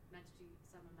 much to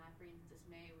some of my friends'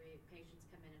 dismay, where patients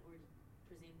come in and already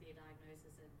present their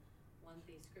diagnosis and want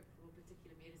their script for a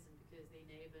particular medicine because their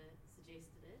neighbor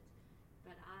suggested it.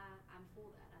 But I'm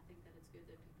for that. I think that it's good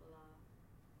that people are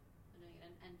doing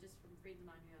it. And just from friends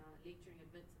of mine who are lecturing at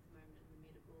BITS at the moment in the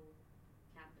medical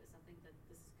campus, I think that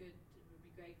this is good. It would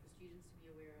be great for students to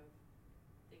be aware of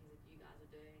things that you guys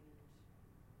are doing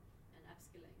and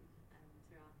upskilling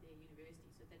throughout their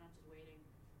university, so they're not just waiting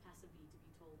passively to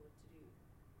be told what to do.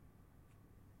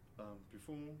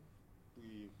 Before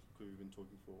we've been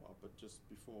talking for a while, but just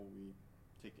before we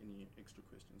take any extra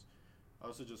questions,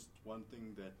 also just one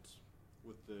thing that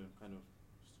with the kind of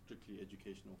strictly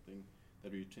educational thing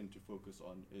that we tend to focus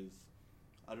on is,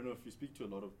 I don't know if you speak to a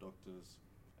lot of doctors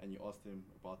and you ask them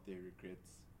about their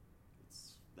regrets,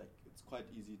 it's quite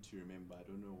easy to remember. I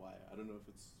don't know why. I don't know if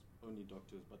it's only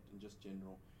doctors, but in just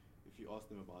general, if you ask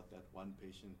them about that one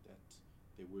patient that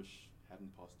they wish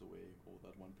hadn't passed away, or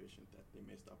that one patient that they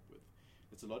messed up with,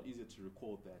 it's a lot easier to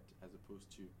recall that as opposed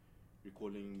to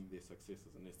recalling their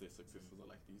successes, unless their successes are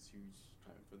like these huge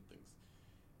triumphant things.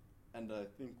 And I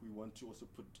think we want to also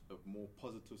put a more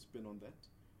positive spin on that,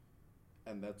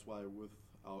 and that's why with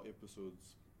our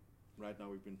episodes right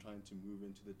now we've been trying to move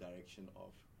into the direction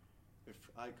of, if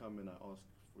I come and I ask,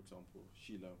 for example,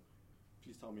 Sheila,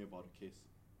 please tell me about a case,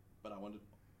 but I want to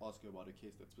ask her about a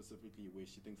case that specifically where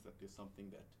she thinks that there's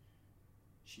something that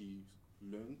she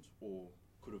learned or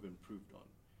could have improved on.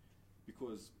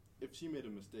 Because if she made a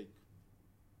mistake,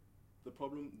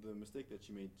 the mistake that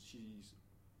she made, she's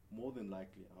more than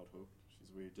likely, I would hope, she's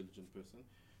a very diligent person,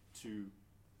 to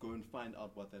go and find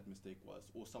out what that mistake was,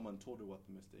 or someone told her what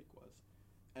the mistake was.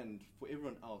 And for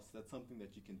everyone else, that's something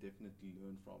that you can definitely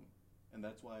learn from. And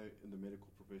that's why in the medical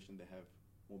profession they have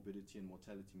morbidity and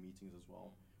mortality meetings as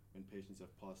well, when patients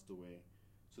have passed away,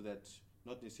 so that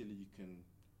not necessarily you can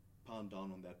pound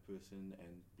down on that person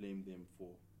and blame them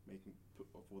for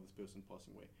this person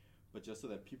passing away, but just so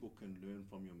that people can learn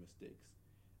from your mistakes.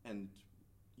 And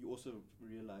you also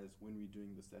realize when we're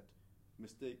doing this that the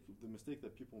mistake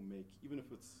that people make, even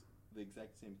if it's the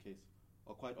exact same case,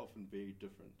 are quite often very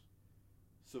different.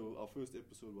 So our first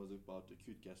episode was about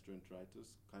acute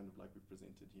gastroenteritis, kind of like we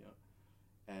presented here,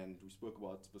 and we spoke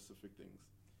about specific things.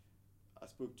 I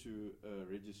spoke to a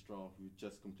registrar who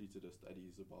just completed her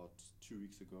studies about 2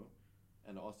 weeks ago,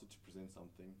 and I asked her to present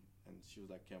something, and she was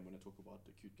like, okay, I'm going to talk about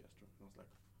acute gastro. And I was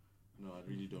like, no, I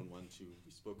really don't want to.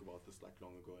 We spoke about this like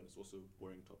long ago, and it's also a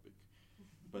boring topic.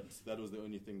 But that was the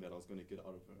only thing that I was going to get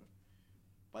out of her.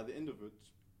 By the end of it,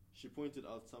 she pointed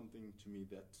out something to me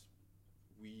that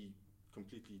we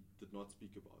completely did not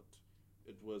speak about.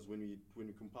 It was when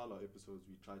we compile our episodes,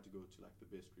 we try to go to like the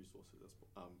best resources as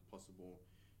possible.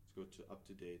 Go to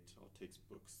UpToDate, our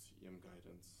textbooks, EM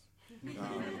guidance,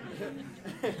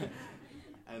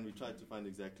 and we tried to find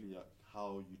exactly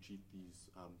how you treat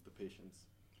the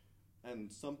patients. And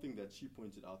something that she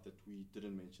pointed out that we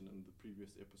didn't mention in the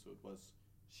previous episode was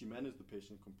she managed the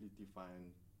patient completely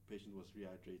fine. Patient was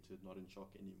rehydrated, not in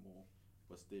shock anymore,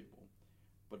 was stable.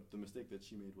 But the mistake that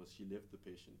she made was she left the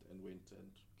patient and went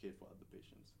and cared for other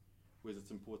patients. Whereas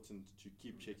it's important to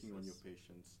keep checking on your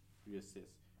patients,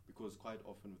 reassess, because quite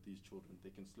often with these children, they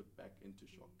can slip back into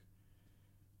shock.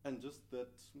 And just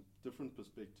that different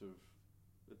perspective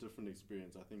a different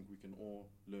experience. I think we can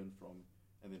all learn from,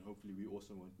 and then hopefully we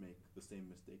also won't make the same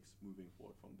mistakes moving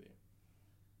forward from there.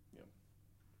 Yeah.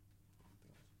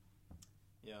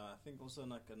 Yeah, I think also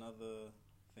like another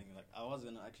thing, like I was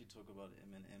gonna actually talk about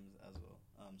M&Ms as well.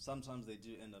 Sometimes they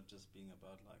do end up just being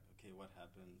about like, okay, what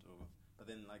happened, or but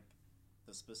then like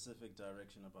the specific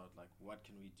direction about like what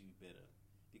can we do better,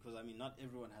 because I mean not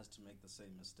everyone has to make the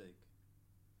same mistake,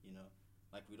 you know.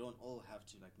 Like we don't all have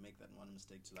to like make that one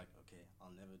mistake to like, okay,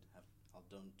 I'll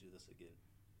don't do this again.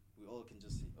 We all can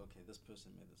just see, okay, this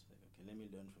person made this mistake. Okay, let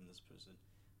me learn from this person.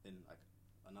 Then like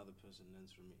another person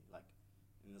learns from me. Like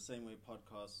in the same way,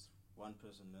 podcasts, one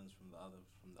person learns from the other,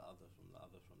 from the other, from the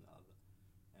other, from the other.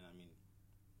 And I mean,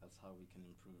 that's how we can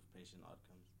improve patient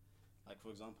outcomes. Like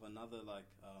for example, another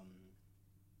like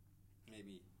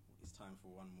maybe it's time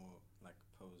for one more like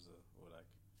poser or like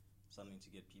something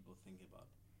to get people thinking about.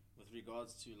 With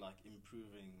regards to like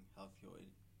improving healthcare, or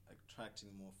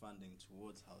attracting more funding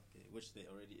towards healthcare, which there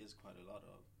already is quite a lot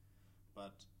of,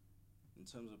 but in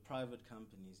terms of private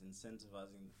companies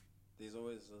incentivizing, there's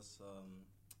always this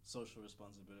social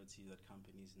responsibility that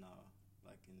companies now,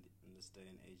 like in this day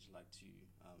and age, like to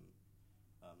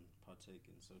partake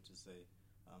in. So to say,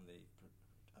 they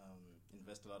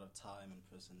invest a lot of time and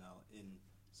personnel in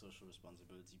social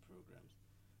responsibility programs.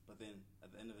 But then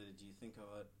at the end of it, do you think of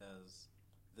it as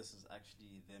this is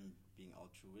actually them being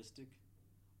altruistic,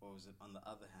 or is it on the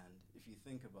other hand, if you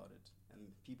think about it, and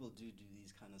people do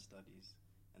these kind of studies,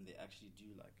 and they actually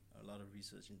do like a lot of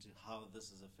research into how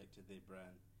this has affected their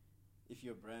brand. If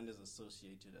your brand is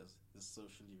associated as the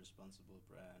socially responsible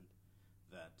brand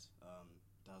that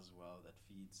does well, that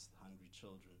feeds hungry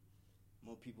children,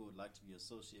 more people would like to be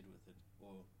associated with it,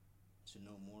 or to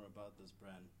know more about this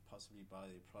brand, possibly buy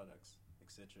their products,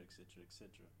 etc., etc.,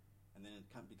 etc. And then it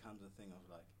becomes a thing of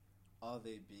like, are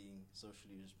they being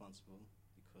socially responsible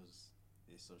because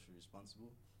they're socially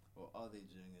responsible, or are they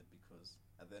doing it because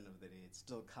at the end of the day it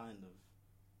still kind of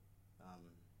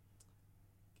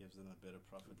gives them a better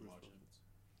profit margin? Profits.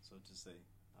 So to say,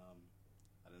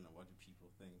 I don't know, what do people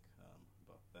think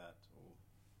about that, or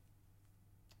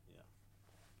yeah.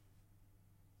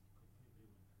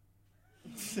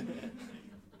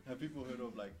 Have people heard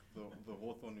of like the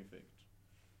Hawthorne effect?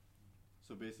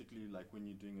 So basically, like when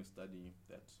you're doing a study,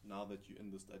 that now that you're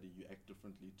in the study, you act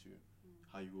differently to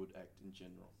how you would act in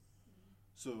general.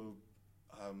 So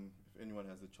if anyone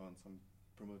has a chance, I'm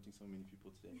promoting so many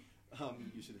people today.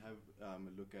 You should have a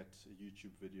look at a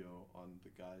YouTube video on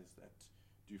the guys that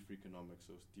do Freakonomics,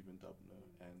 so Stephen Dubner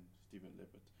and Stephen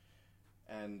Levitt.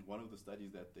 And one of the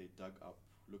studies that they dug up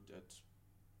looked at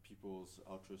people's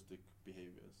altruistic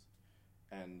behaviors.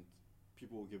 And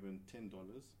people were given $10,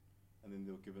 and then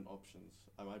they were given options.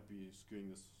 I might be skewing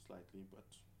this slightly, but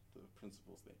the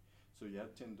principle's there. So you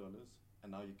have $10,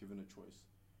 and now you're given a choice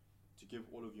to give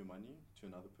all of your money to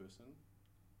another person,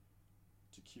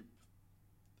 to keep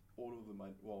all of the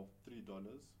money, well, $3,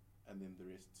 and then the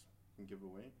rest you can give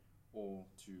away, or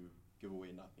to give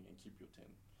away nothing and keep your 10.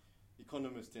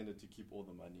 Economists tended to keep all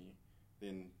the money.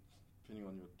 Then, depending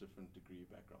on your different degree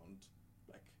background,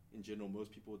 like in general,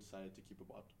 most people decided to keep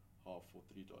about half for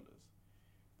 $3.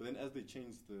 But then as they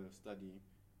changed the study,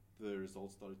 the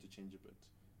results started to change a bit.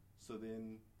 So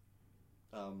then,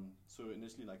 so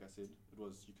initially, like I said, it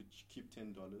was you could keep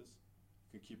 $10, you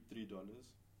could keep $3,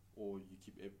 or you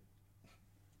keep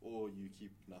or you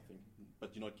keep nothing,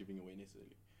 but you're not giving away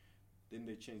necessarily. Then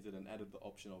they changed it and added the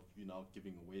option of you now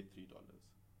giving away $3.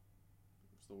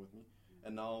 Still with me?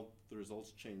 And now the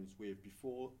results changed, where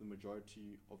before the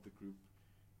majority of the group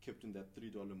kept in that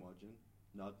 $3 margin,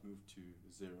 now it moved to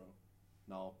 0.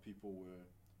 Now people were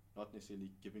not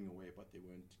necessarily giving away, but they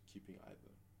weren't keeping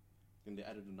either. Then they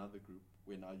added another group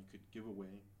where now you could give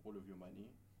away all of your money,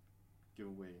 give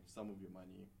away some of your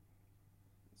money,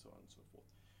 and so on and so forth.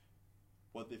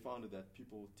 What they found is that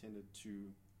people tended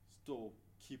to still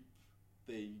keep,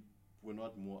 they were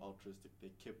not more altruistic,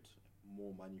 they kept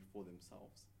more money for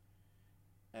themselves.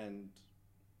 And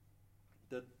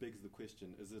that begs the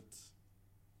question,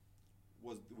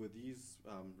 were these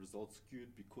results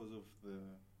skewed because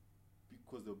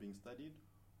they were being studied?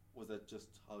 Or was that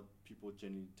just how people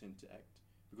generally tend to act?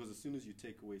 Because as soon as you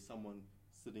take away someone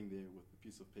sitting there with a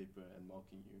piece of paper and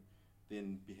marking you,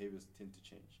 then behaviors tend to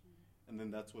change. And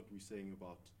then that's what we're saying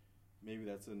about, maybe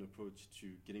that's an approach to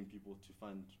getting people to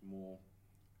fund more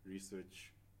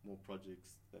research, more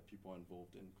projects that people are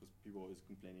involved in, because people are always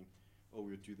complaining, oh,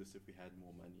 we would do this if we had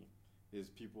more money. There's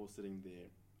people sitting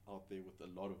there, out there with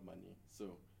a lot of money.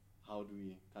 So how do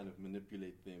we kind of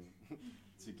manipulate them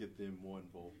to get them more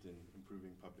involved in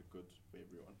improving public good for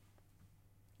everyone?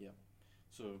 Yeah.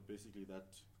 So basically that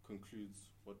concludes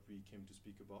what we came to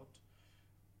speak about.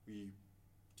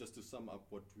 Just to sum up,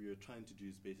 what we are trying to do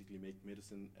is basically make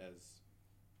medicine as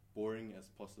boring as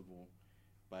possible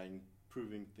by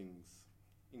improving things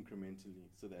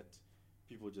incrementally so that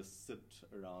people just sit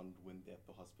around when they're at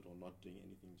the hospital not doing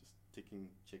anything, just ticking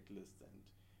checklists and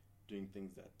doing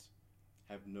things that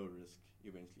have no risk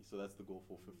eventually. So that's the goal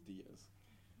for 50 years.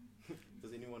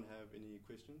 Does anyone have any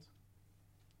questions?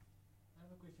 I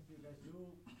have a question for you guys. You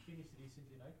finished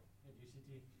recently, right, at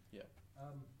UCT? Yeah.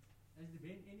 Has there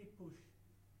been any push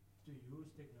to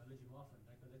use technology more often?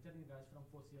 Like, they're telling you guys from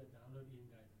fourth year, download Ian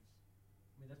guidance.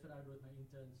 I mean, that's what I do with my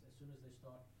interns. As soon as they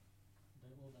start, they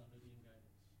all download Ian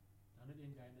guidance. Download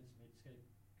Ian guidance, Medscape,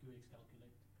 QX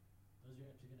Calculate. Those are your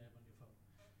apps you're going to have on your phone.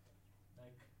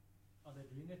 Like, are they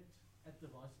doing it at the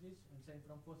varsities and saying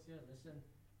from fourth year, listen,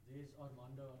 there's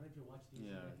Armando, I don't know if you watch these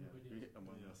videos.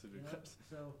 You know?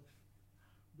 So,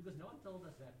 because no one told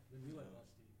us that when we were at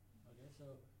varsity. Okay,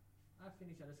 so I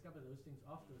finished, I discovered those things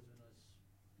afterwards when I was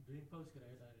doing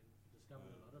postgrad. I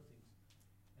discovered a lot of things.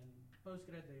 And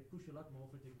postgrad, they push a lot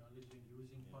more for technology and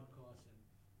using podcasts, and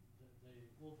they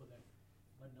all for that.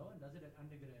 But no one does it at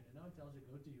undergrad, and no one tells you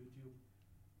go to YouTube.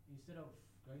 Instead of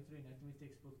going through anatomy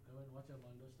textbook, go and watch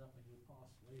Armando stuff, and you'll pass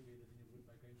way better than you would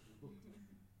by going through the book.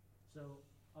 So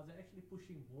are they actually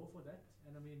pushing more for that?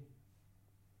 And I mean,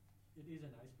 it is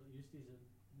a nice place. UCT is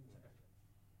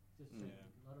it's an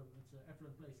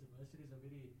affluent place. The bursaries are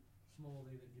very small.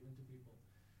 They're given to people.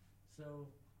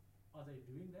 So are they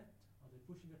doing that? Are they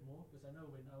pushing it more? Because I know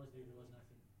when I was there was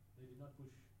nothing. They did not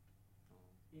push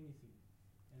anything.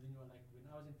 And then you were like, when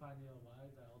I was in Pioneer, why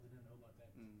the hell didn't I know about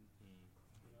that? You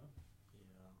know?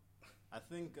 Yeah. I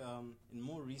think in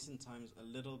more recent times a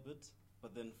little bit,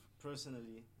 but then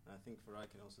personally, I think Farai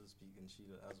can also speak, and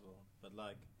Sheila as well, but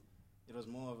like it was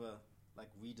more of a, like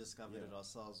we discovered it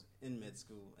ourselves in med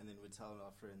school, and then we tell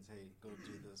our friends, hey, go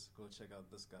do this, go check out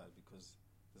this guy, because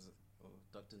there's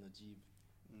Dr. Najib.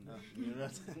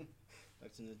 Neuro.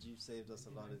 Dr. Najib saved us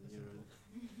a lot in neuro.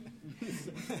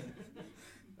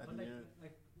 But like,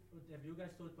 have you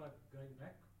guys thought about going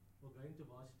back or going to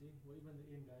varsity or even the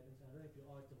Ian guidance? I don't know if you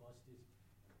are at the varsities,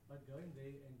 but going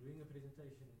there and doing a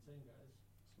presentation and saying, guys,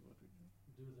 So what we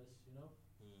do this, you know,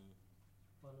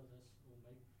 follow this, or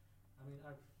make. I mean,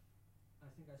 I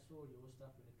think I saw your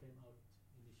stuff when it came out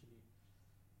initially,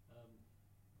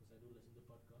 because I do listen to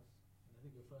podcasts, and I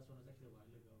think your first one was actually a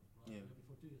while ago,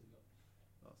 before 2 years ago.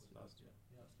 last year.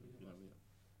 Yeah, So, speaking you know, about- yeah.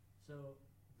 So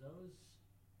those,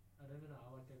 I don't know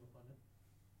how I came upon it,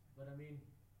 but I mean,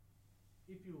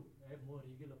 if you have more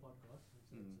regular podcasts,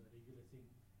 it's a regular thing,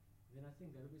 then I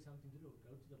think that would be something to do.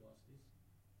 Go to the varsities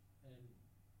and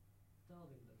tell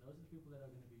them that those are the people that are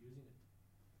going to be using it.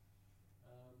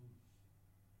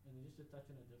 And then just to touch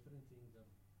on a different thing, the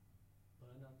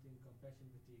burnout thing,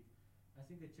 compassion fatigue, I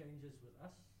think it changes with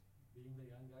us being the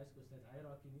young guys, because that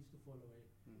hierarchy needs to fall away.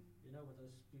 You know, with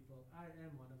those people, I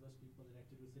am one of those people that have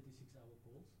to do 36-hour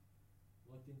calls.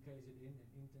 Worked in KZN, and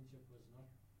internship was not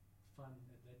fun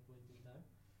at that point in time.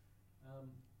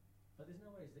 But there's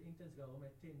no ways. The interns go home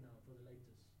at 10 now for the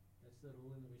latest. That's the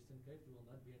rule in the Western Cape. You will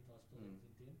not be at hospital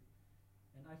at 10.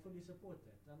 And I fully support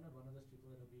that. I'm not one of those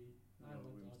people that will be, I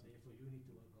worked hard, therefore you need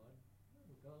to work hard. No,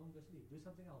 go home, go sleep. Do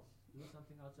something else. Do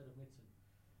something outside of medicine.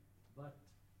 But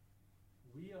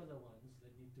we are the ones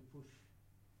that need to push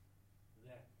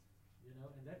that, you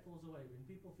know, and that falls away. When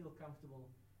people feel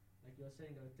comfortable, like you're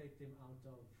saying, take them out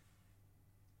of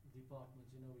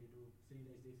departments, you know, you do 3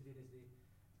 days there, 3 days there.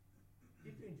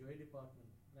 If you enjoy a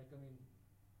department, like, I mean,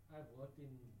 I've worked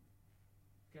in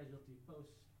casualty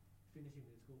post finishing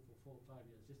med school for 4 or 5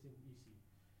 years, just in EC.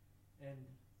 And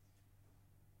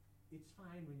it's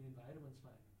fine when your environment's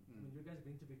fine. I mean, you guys have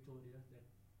been to Victoria, that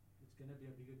it's going to be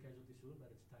a bigger casualty soon,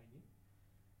 but it's tiny.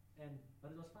 But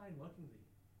it was fine working there.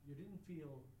 You didn't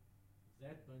feel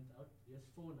that burnt out. Yes,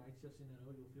 4 night shifts in a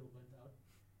row, you'll feel burnt out.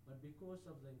 But because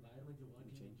of the environment you're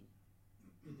working in,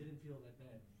 it didn't feel that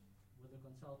bad. With the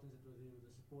consultants that were there, with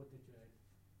the support that you had,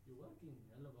 you're working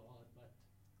hell of a hard, but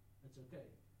it's okay.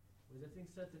 Whereas I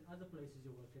think certain other places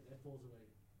you work at, that falls away,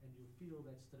 and you feel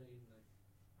that strain. Like,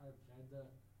 I've had the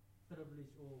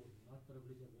privilege or not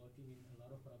privilege of working in a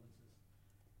lot of provinces,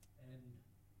 and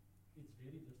it's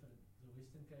very different. The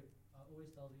Western Cape, I always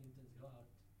tell the interns, go out.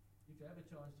 If you have a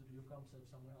chance to do your ComServe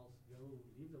somewhere else, go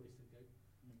leave the Western Cape,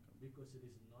 because it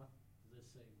is not the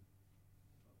same.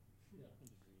 Yeah,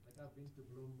 like I've been to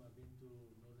Bloem, I've been to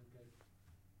Northern Cape,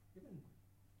 even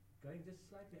going just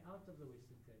slightly out of the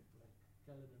Western Cape, like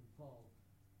Caledon, Paarl.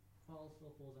 Paarl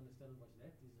still falls under Stellenbosch.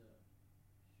 That is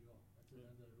that's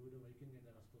another rude awakening in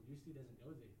that hospital. UCT doesn't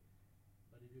go there,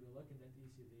 but if you go work in that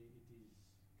EC there, it is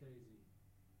crazy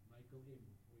medical M,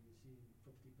 where you're seeing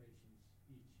 50 patients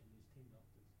each and there's 10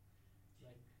 doctors.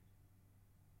 Like,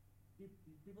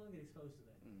 people don't get exposed to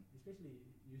that, especially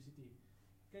UCT.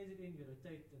 KZN, you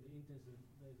rotate, and the interns,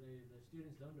 the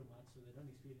students don't do much, so they don't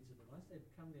experience it. But once they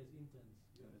come there as interns,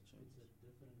 it's a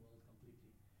different world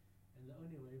completely. And the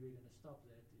only way we're going to stop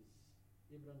that is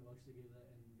everyone works together,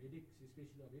 and medics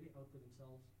especially are very out for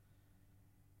themselves,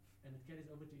 and it carries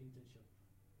over to internship.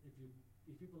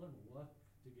 If people don't work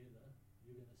together,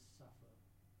 you're going to suffer.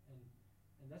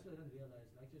 And that's what they don't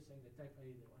realize. Like you're saying, they type A,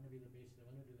 they want to be the best, they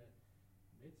want to do that.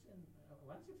 Medicine,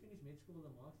 once you finish med school,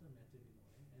 the marks don't matter anymore.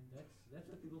 And that's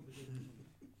what people forget.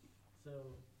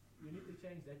 So you need to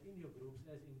change that in your groups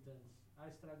as interns. I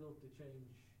struggled to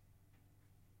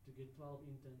get 12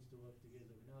 interns to work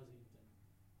together when I was an intern.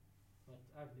 But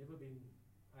I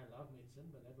love medicine,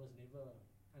 but I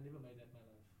never made that my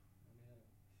life. I mean,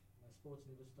 my sports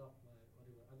never stopped, my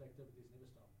whatever, other activities never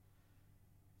stopped.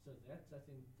 So that, I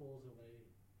think, falls away.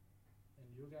 And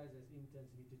you guys as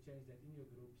interns need to change that in your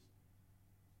groups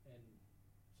and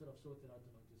sort of sort it out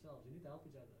among yourselves. You need to help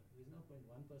each other. There's no point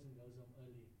one person goes home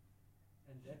early,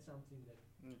 and that's something that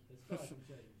starts to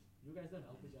change. You guys don't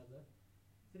help each other.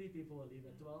 3 people will leave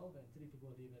at 12 and 3 people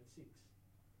will leave at 6.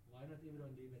 Why not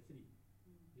everyone leave at 3?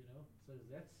 You know? So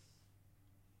that's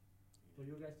for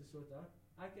you guys to sort out.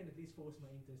 I can at least force my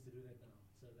interns to do that now.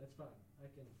 So that's fine. I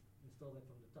can install that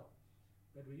from the top.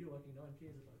 But when you're working, no one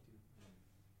cares about you.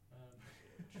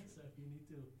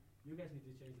 So you guys need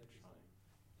to change that this time.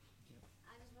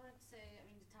 I just wanted to say, I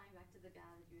mean, tying back to the guy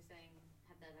that you were saying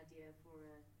had that idea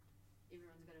for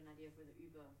everyone's got an idea for the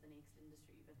Uber of the next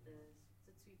industry, but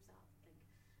it sweeps out. Like,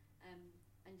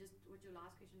 and just what your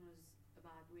last question was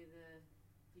about, whether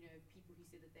people who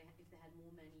said that if they had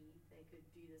more money they could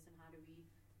do this, and how do we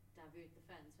divert the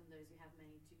funds from those who have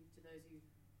money to those who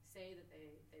say that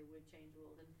they would change the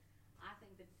world. And I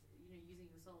think that using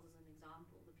yourselves as an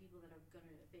example, the people that are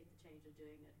going to affect the change are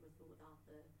doing it with or without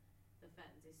the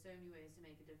funds. There's so many ways to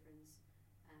make a difference.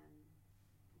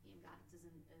 EM Guidance is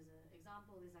an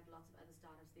example. There's like lots of other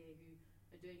startups there who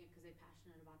are doing it because they're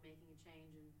passionate about making a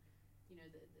change, and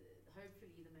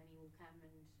hopefully the money will come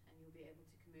and you'll be able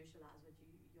to commercialize what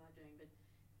you are doing. But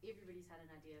everybody's had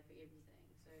an idea for everything.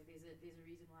 So there's a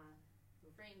reason why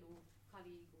your friend or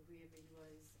colleague or whoever he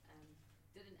was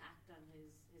didn't act on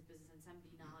his business, and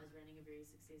somebody now is running a very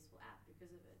successful app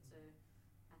because of it. So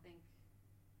I think,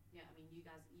 I mean, you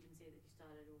guys even said that you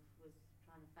started off with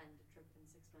trying to fund a trip in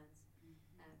 6 months,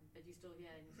 but you're still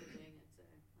here and you're still doing it. So I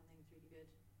think it's really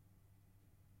good.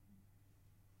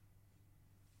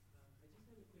 I just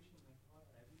have a question. Like,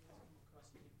 have you guys come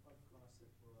across any podcasts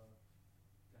that were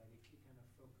directly kind of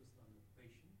focused on the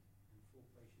patient and for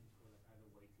patients for like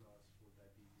either weight loss or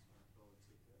diabetes control,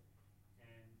 etc.?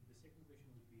 And the second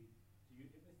question would be, do you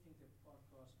ever think that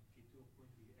podcasts would get to a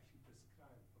point where you actually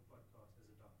prescribe a podcast as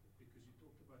a doctor? Because you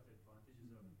talked about the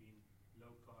advantages of it being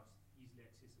low cost, easily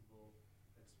accessible,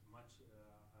 that's much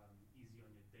easier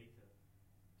on your data.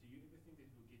 Do you ever think that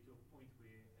it will get to a point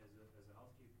where, as a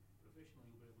healthcare professional,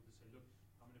 you'll be able to say, look,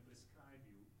 I'm going to prescribe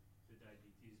you the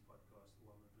diabetes podcast, or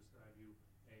I'm going to prescribe you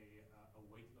a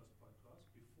weight loss podcast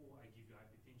before I give you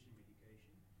hypertension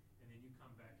medication, and then you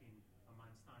come back in a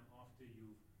month's time after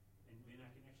you've, and then I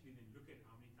can actually then look at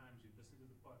how many times you've listened to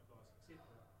the podcast, etc.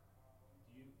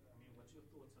 What's your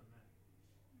thoughts on that?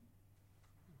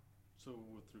 So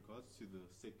with regards to the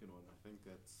second one, I think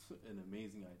that's an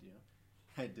amazing idea.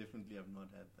 I definitely have not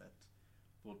had that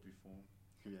thought before.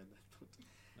 Who had that thought?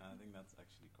 No, I think that's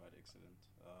actually quite excellent.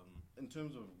 In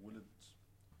terms of will it...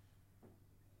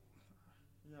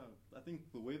 Yeah, I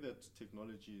think the way that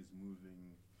technology is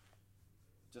moving,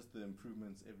 just the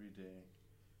improvements every day,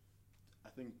 I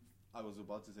think I was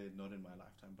about to say not in my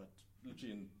lifetime, but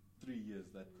literally in 3 years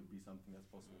that could be something that's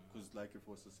possible. Because like you've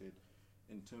also said,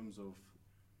 in terms of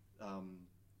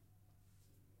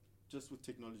just with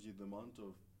technology, the amount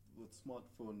of, with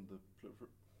smartphone, the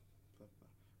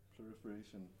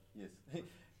proliferation, yes,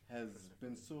 has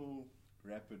been so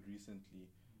rapid recently.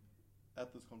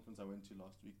 At this conference I went to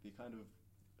last week, they kind of,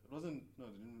 they didn't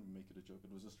even make it a joke,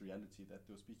 it was just reality that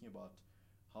they were speaking about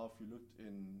how if you looked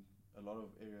in a lot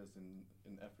of areas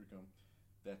in Africa,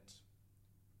 that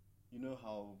you know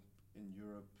how in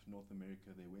Europe, North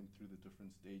America, they went through the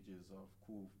different stages of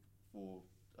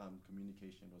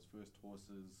communication. It was first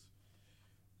horses,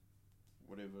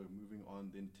 whatever, moving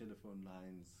on, then telephone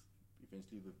lines,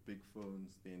 eventually the big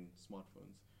phones, then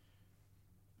smartphones.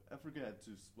 Africa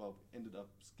ended up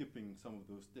skipping some of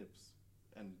those steps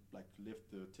and left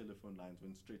the telephone lines,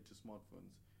 went straight to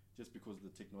smartphones, just because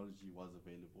the technology was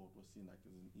available. It was seen as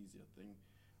an easier thing.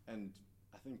 And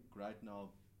I think right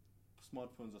now,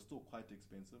 smartphones are still quite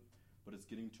expensive, but it's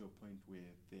getting to a point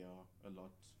where they are a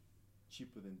lot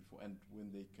cheaper than before. And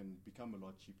when they can become a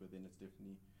lot cheaper, then it's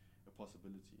definitely a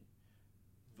possibility.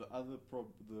 The other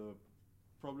the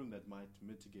problem that might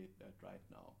mitigate that right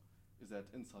now is that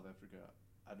in South Africa,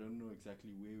 I don't know exactly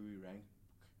where we rank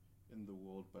in the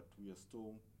world, but we are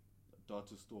still,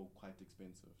 data is still quite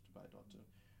expensive to buy data.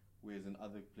 Whereas in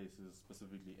other places,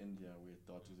 specifically India, where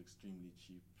data is extremely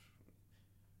cheap,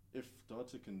 if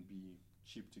data can be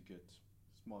cheap to get,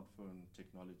 smartphone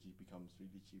technology becomes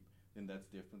really cheap, then that's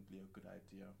definitely a good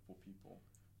idea for people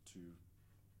to,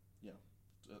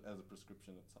 as a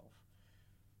prescription itself.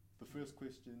 The first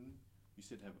question, you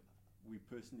said, have we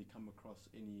personally come across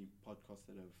any podcasts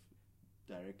that have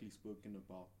directly spoken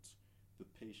about the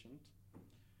patient?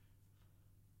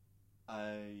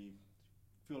 I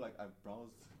feel like I've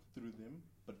browsed through them,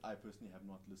 but I personally have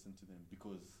not listened to them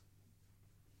because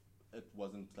it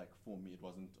wasn't like for me, it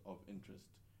wasn't of interest.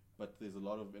 But there's a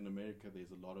lot of, in America,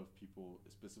 there's a lot of people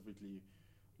specifically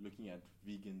looking at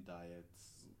vegan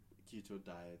diets, keto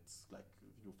diets, like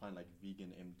you'll find like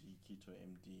vegan MD, keto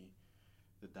MD,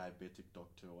 the diabetic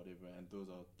doctor or whatever, and those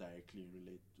are directly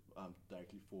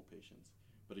for patients.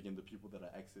 But again, the people that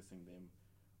are accessing them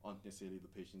aren't necessarily the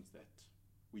patients that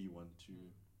we want to,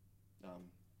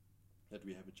 that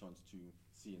we have a chance to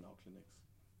see in our clinics.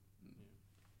 Yeah.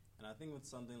 And I think with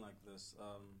something like this,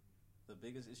 the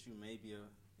biggest issue may be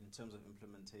in terms of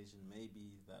implementation, may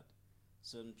be that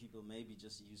certain people may be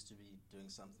just used to be doing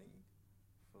something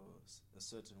for a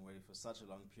certain way for such a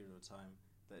long period of time.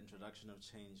 The introduction of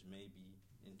change may be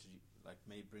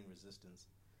may bring resistance.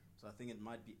 So I think it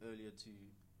might be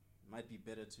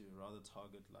better to rather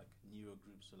target like newer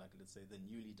groups, so like let's say the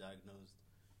newly diagnosed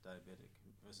diabetic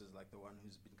versus like the one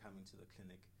who's been coming to the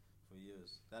clinic for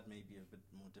years. That may be a bit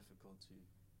more difficult to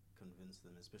convince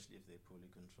them, especially if they're poorly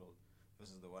controlled,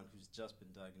 versus the one who's just been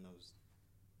diagnosed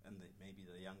and maybe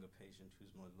the younger patient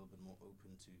who's a little bit more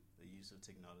open to the use of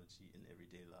technology in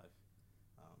everyday life.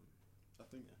 I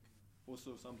think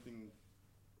also something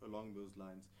along those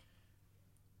lines,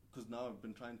 because now I've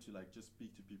been trying to like just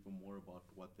speak to people more about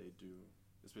what they do,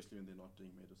 especially when they're not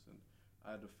doing medicine.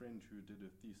 I had a friend who did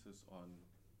a thesis on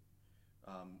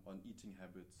eating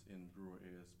habits in rural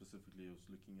areas. Specifically, it was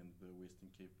looking in the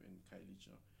Western Cape in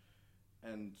Khayelitsha.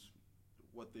 And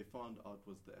what they found out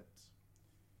was that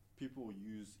people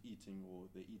use eating or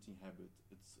their eating habit,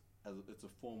 it's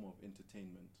a form of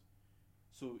entertainment.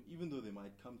 So even though they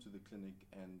might come to the clinic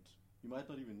and you might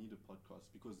not even need a podcast,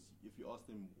 because if you ask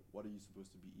them what are you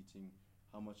supposed to be eating,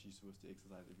 how much are you supposed to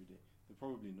exercise every day, they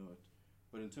probably know it.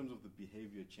 But in terms of the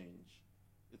behavior change,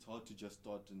 it's hard to just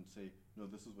start and say, no,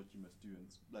 this is what you must do. And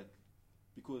it's like,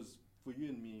 because for you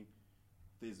and me,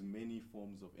 there's many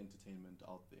forms of entertainment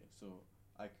out there. So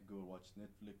I could go watch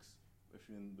Netflix. If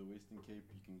you're in the Western Cape,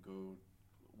 you can go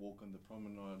walk on the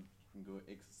promenade, you can go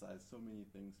exercise, so many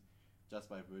things just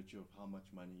by virtue of how much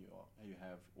money you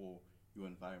have or your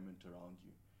environment around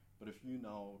you. But if you're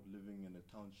now living in a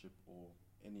township or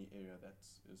any area that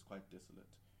is quite desolate,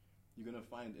 you're going to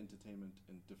find entertainment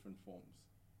in different forms.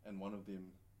 And one of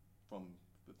them from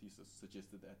the thesis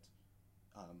suggested that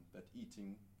that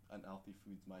eating unhealthy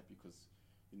foods might, because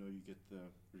you get the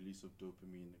release of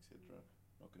dopamine, etc.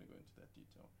 Not going to go into that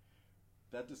detail.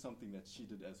 That is something that she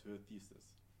did as her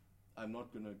thesis. I'm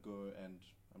not going to go and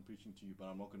I'm preaching to you, but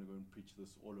I'm not going to go and preach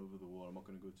this all over the world. I'm not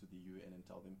going to go to the UN and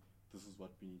tell them this is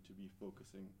what we need to be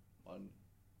focusing on,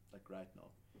 like right now.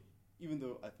 Even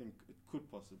though I think it could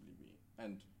possibly be.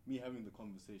 And me having the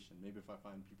conversation, maybe if I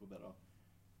find people that are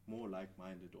more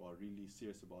like-minded or are really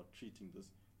serious about treating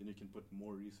this, then you can put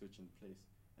more research in place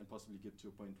and possibly get to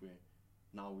a point where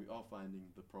now we are finding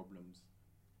the problems,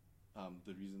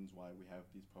 the reasons why we have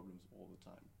these problems all the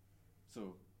time.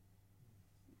 So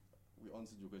we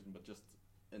answered your question, but just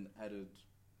an added,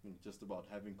 just about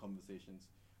having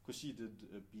conversations, because she did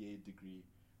a BA degree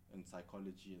in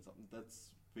psychology and something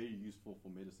that's very useful for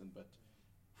medicine, but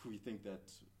we think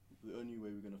that the only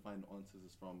way we're going to find answers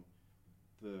is from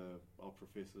our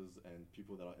professors and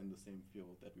people that are in the same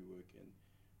field that we work in.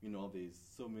 There's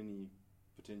so many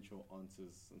potential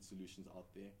answers and solutions out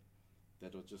there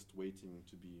that are just waiting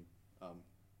to be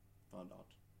found out.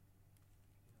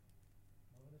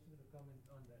 I want to comment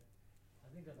on that. I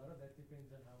think a lot of that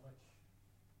depends on how much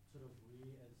sort of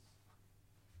we as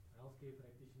healthcare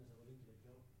practitioners are willing to let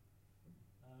go.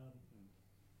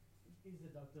 Is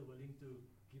the doctor willing to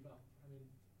give up? I mean,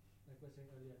 like I was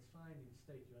saying earlier, it's fine in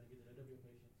state, you want to get rid of your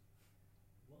patients.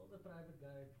 Will the private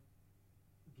guy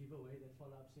give away that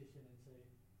follow-up session and say,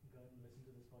 go and listen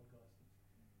to this podcast?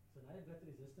 So now you've got the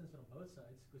resistance from both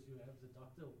sides, because you have the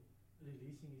doctor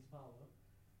releasing his power,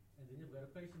 and then you've got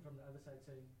a patient from the other side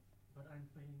saying, but I'm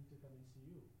paying to come and see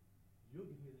you. You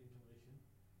give me the information,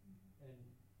 and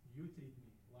you treat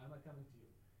me. Why am I coming to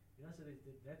you? You know, so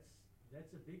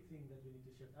that's a big thing that we need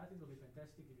to shift. I think it'll be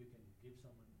fantastic if you can give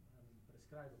someone,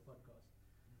 prescribe a podcast.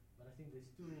 But I think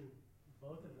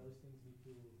both of those things need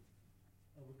to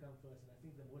overcome first. And I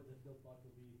think the more difficult part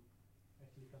will be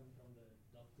actually coming from the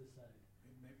doctor's side.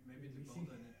 Maybe to Releasing.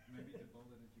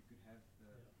 build on it, you could have the,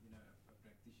 Yeah. you know, a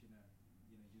practitioner,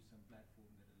 you know, use some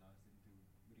platform that allows them to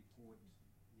record,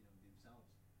 you know, themselves,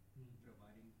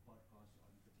 providing podcasts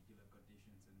on particular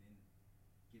conditions, and then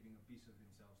giving a piece of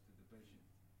themselves to the patient,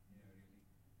 you know, really.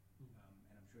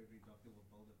 And I'm sure every doctor will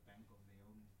build a bank of their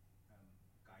own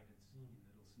guidance in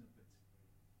little snippets.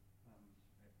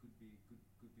 That could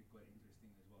be quite interesting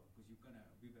as well, because we've had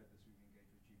this, we've engaged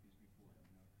with GPs before,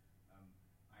 you know.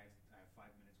 I have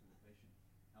 5 minutes with a patient.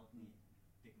 Help me,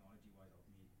 technology-wise, help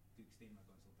me to extend my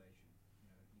consultation, you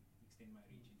know, extend my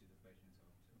reach into the patient's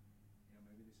home. So, you know,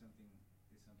 maybe there's something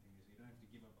you don't have to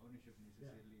give up ownership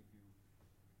necessarily if you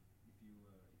can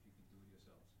do it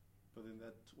yourselves. But then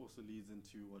that also leads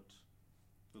into what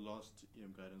the last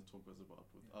EM guidance talk was about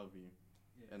with Avi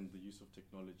and the use of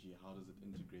technology. How does it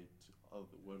integrate?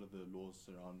 What are the laws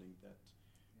surrounding that?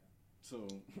 Yeah. So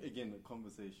again, a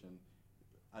conversation.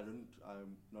 I'm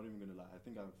not even going to lie. I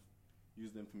think I've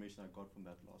used the information I got from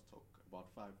that last talk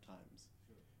about 5 times.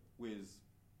 Sure. Whereas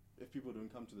if people don't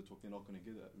come to the talk, they're not going to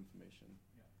get that information.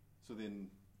 Yeah. So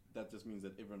then that just means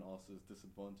that everyone else is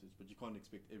disadvantaged. But you can't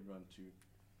expect everyone to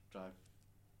drive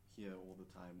here all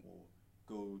the time or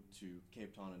go to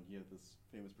Cape Town and hear this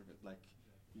famous person. Like,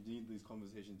 you need these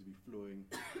conversations to be flowing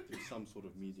through some sort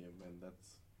of medium, and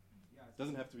that's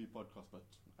doesn't have to be podcast, but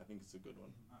I think it's a good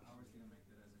one. I was going to make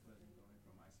that as a closing comment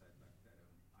from my side, like that.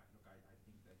 I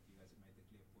think that you guys have made the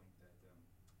clear point that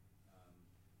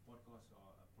podcasts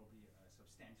are probably a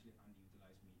substantially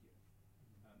underutilized medium.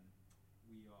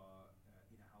 We are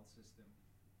in a health system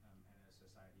and a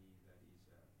society that is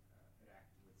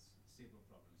racked with several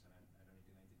problems, and I don't need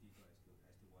to go into detail as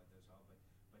to what those are,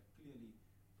 but clearly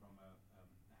from a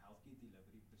healthcare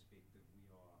delivery perspective, we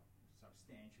are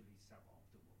substantially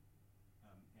suboptimal,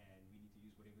 and we need to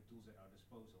use whatever tools at our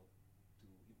disposal to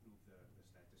improve the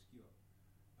status quo.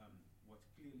 What's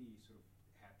clearly sort of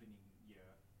happening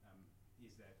here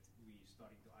is that we're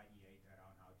starting to ideate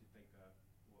around how to take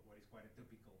what is quite a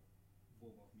typical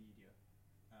form of media,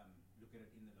 look at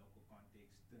it in the local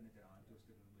context, turn it around just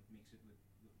a little bit, mix it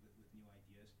with new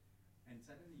ideas, and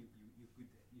suddenly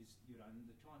you run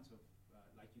the chance of,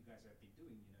 like you guys have been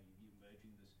doing, you know, you're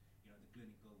merging this, you know, the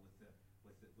clinical with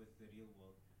the real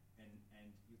world, and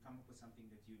you come up with something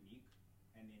that's unique,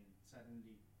 and then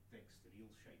suddenly takes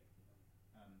real shape,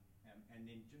 and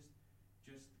then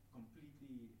just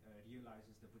completely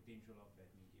realizes the potential of that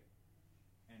media.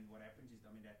 And what happens is,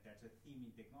 I mean, that's a theme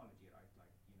in technology, right?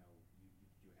 Like, you know,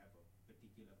 you have a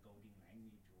particular coding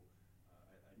language or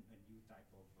a new type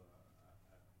of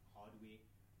hardware,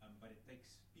 but it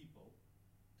takes people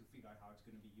to figure out how it's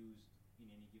going to be used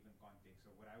in any given context.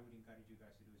 So what I would encourage you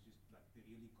guys to do is just like to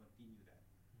really continue that,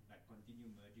 like continue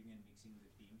merging and mixing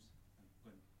the themes, and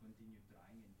continue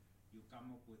trying, and you'll come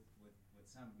up with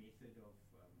some method of,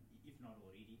 if not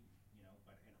already, you know,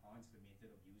 but enhance the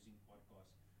method of using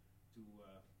podcasts to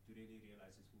really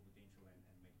realize its full potential and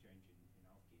make change in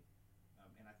healthcare.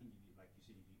 And I think, like you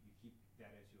said, if you keep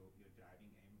that as your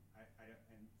driving aim,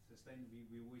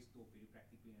 we always talk very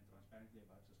practically and transparently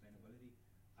about sustainability.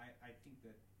 I think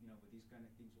that, you know, with these kind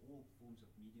of things, all forms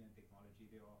of media and technology,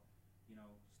 there are, you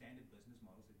know, standard business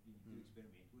models that we need to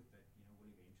experiment with that, you know,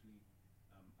 will eventually,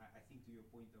 I think to your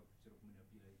point of sort of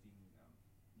manipulating,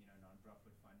 you know,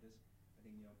 non-profit funders, I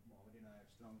think, you know, Mohammed and I have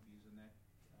strong views on that,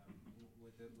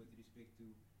 with respect to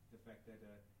the fact that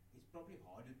it's probably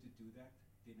harder to do that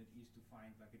than it is to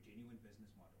find like a genuine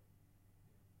business model.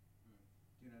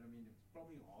 Do you know what I mean? It's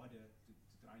probably harder to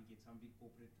try and get some big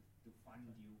corporate to fund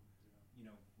you, you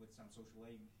know, with some social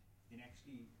aim, than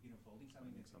actually, you know, building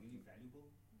something that's really valuable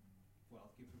for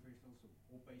healthcare professionals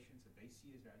or patients that they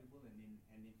see as valuable, and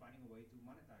then finding a way to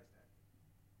monetize that,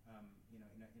 you know,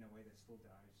 in a way that still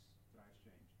drives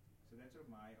change. So that's sort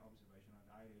of my observation, and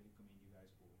I really commend you guys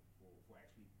for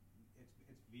actually,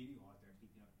 it's very hard to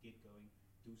actually, you know, get going,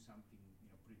 do something, you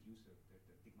know, produce the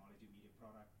technology media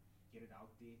product, get it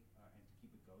out there, and to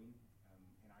keep it going. And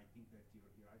I think that you're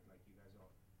right, like you guys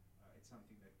are, it's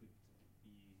something that could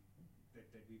be,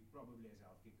 that we probably as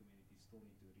a healthcare community still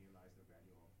need to realize the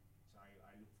value of. So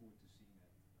I look forward to seeing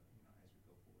that, you know, as we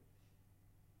go forward.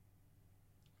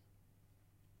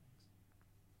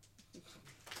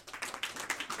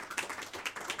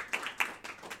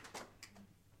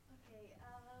 Okay,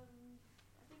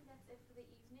 I think that's it for the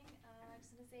evening. I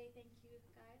just want to say thank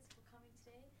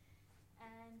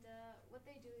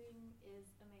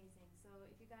So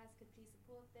if you guys could please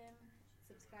support them,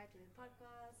 subscribe to the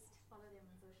podcast, follow them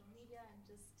on social media, and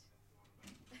just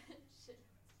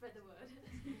spread the word.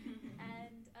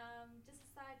 And just a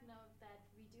side note that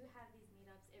we do have these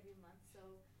meetups every month, so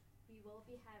we will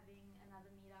be having another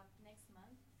meetup next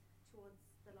month towards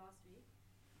the last week.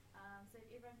 So if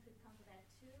everyone could come to that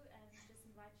too, and just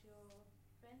invite your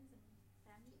friends and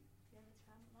family, whoever's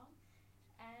come along.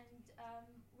 And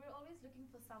we're always looking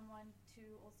for someone to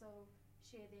also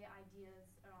share their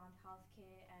ideas around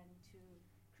healthcare and to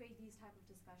create these type of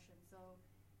discussions. So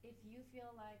if you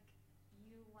feel like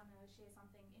you want to share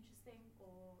something interesting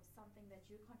or something that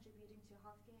you're contributing to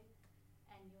healthcare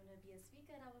and you want to be a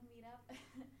speaker at our meetup,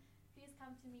 please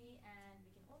come to me and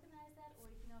we can organize that, or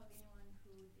if you know of anyone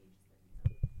who would be interested in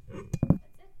something.